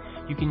financially,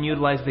 you can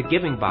utilize the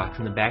giving box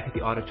in the back of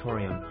the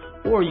auditorium,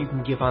 or you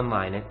can give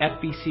online at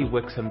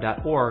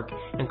fbcwixom.org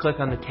and click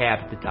on the tab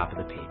at the top of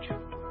the page.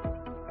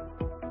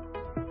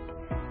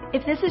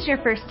 If this is your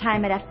first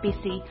time at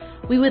FBC,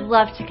 we would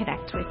love to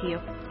connect with you.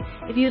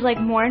 If you'd like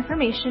more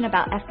information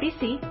about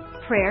FBC,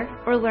 prayer,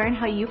 or learn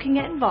how you can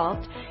get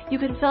involved, you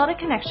can fill out a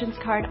connections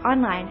card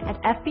online at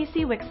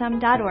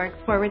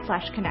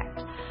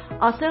fbcwixom.org/connect.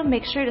 Also,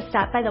 make sure to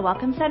stop by the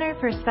Welcome Center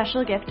for a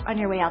special gift on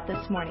your way out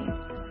this morning.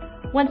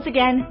 Once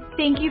again,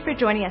 thank you for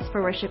joining us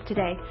for worship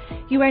today.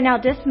 You are now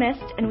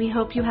dismissed, and we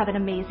hope you have an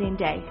amazing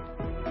day.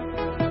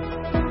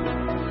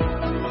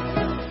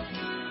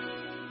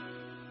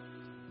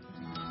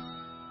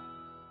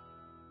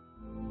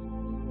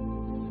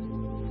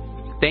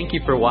 Thank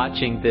you for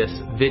watching this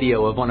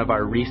video of one of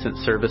our recent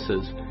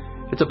services.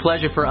 It's a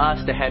pleasure for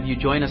us to have you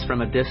join us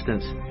from a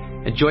distance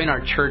and join our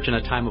church in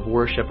a time of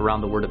worship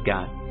around the Word of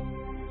God.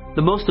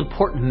 The most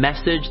important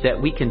message that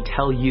we can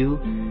tell you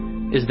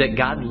is that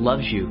God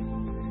loves you.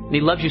 And He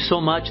loves you so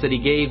much that He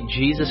gave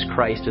Jesus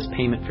Christ as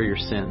payment for your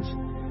sins.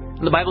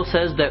 And the Bible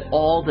says that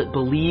all that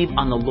believe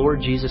on the Lord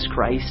Jesus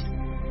Christ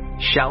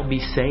shall be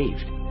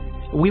saved.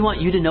 We want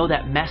you to know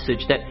that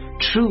message, that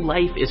true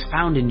life is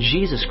found in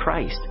Jesus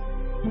Christ.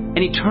 And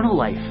eternal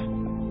life,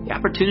 the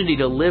opportunity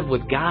to live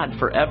with God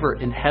forever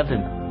in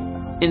heaven,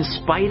 in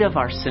spite of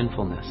our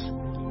sinfulness.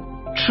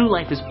 True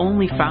life is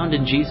only found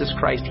in Jesus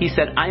Christ. He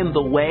said, I am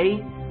the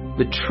way,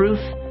 the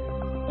truth,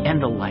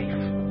 and the life.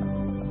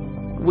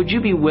 Would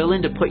you be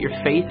willing to put your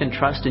faith and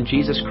trust in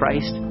Jesus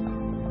Christ?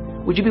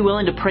 Would you be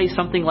willing to pray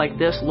something like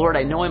this? Lord,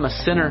 I know I'm a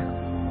sinner,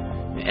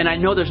 and I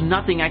know there's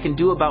nothing I can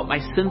do about my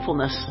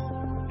sinfulness.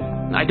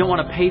 I don't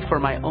want to pay for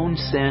my own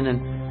sin, and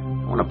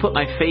I want to put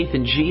my faith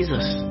in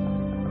Jesus.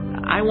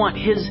 I want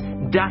His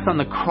death on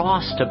the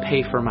cross to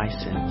pay for my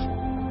sins.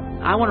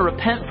 I want to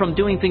repent from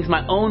doing things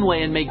my own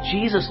way and make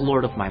Jesus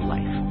Lord of my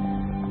life.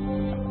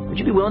 Would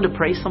you be willing to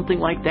pray something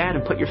like that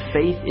and put your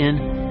faith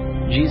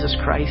in Jesus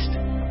Christ?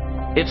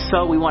 If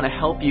so, we want to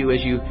help you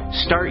as you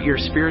start your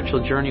spiritual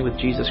journey with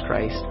Jesus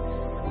Christ.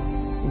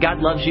 God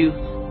loves you.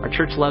 Our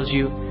church loves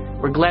you.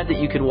 We're glad that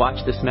you could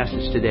watch this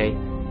message today.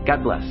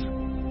 God bless.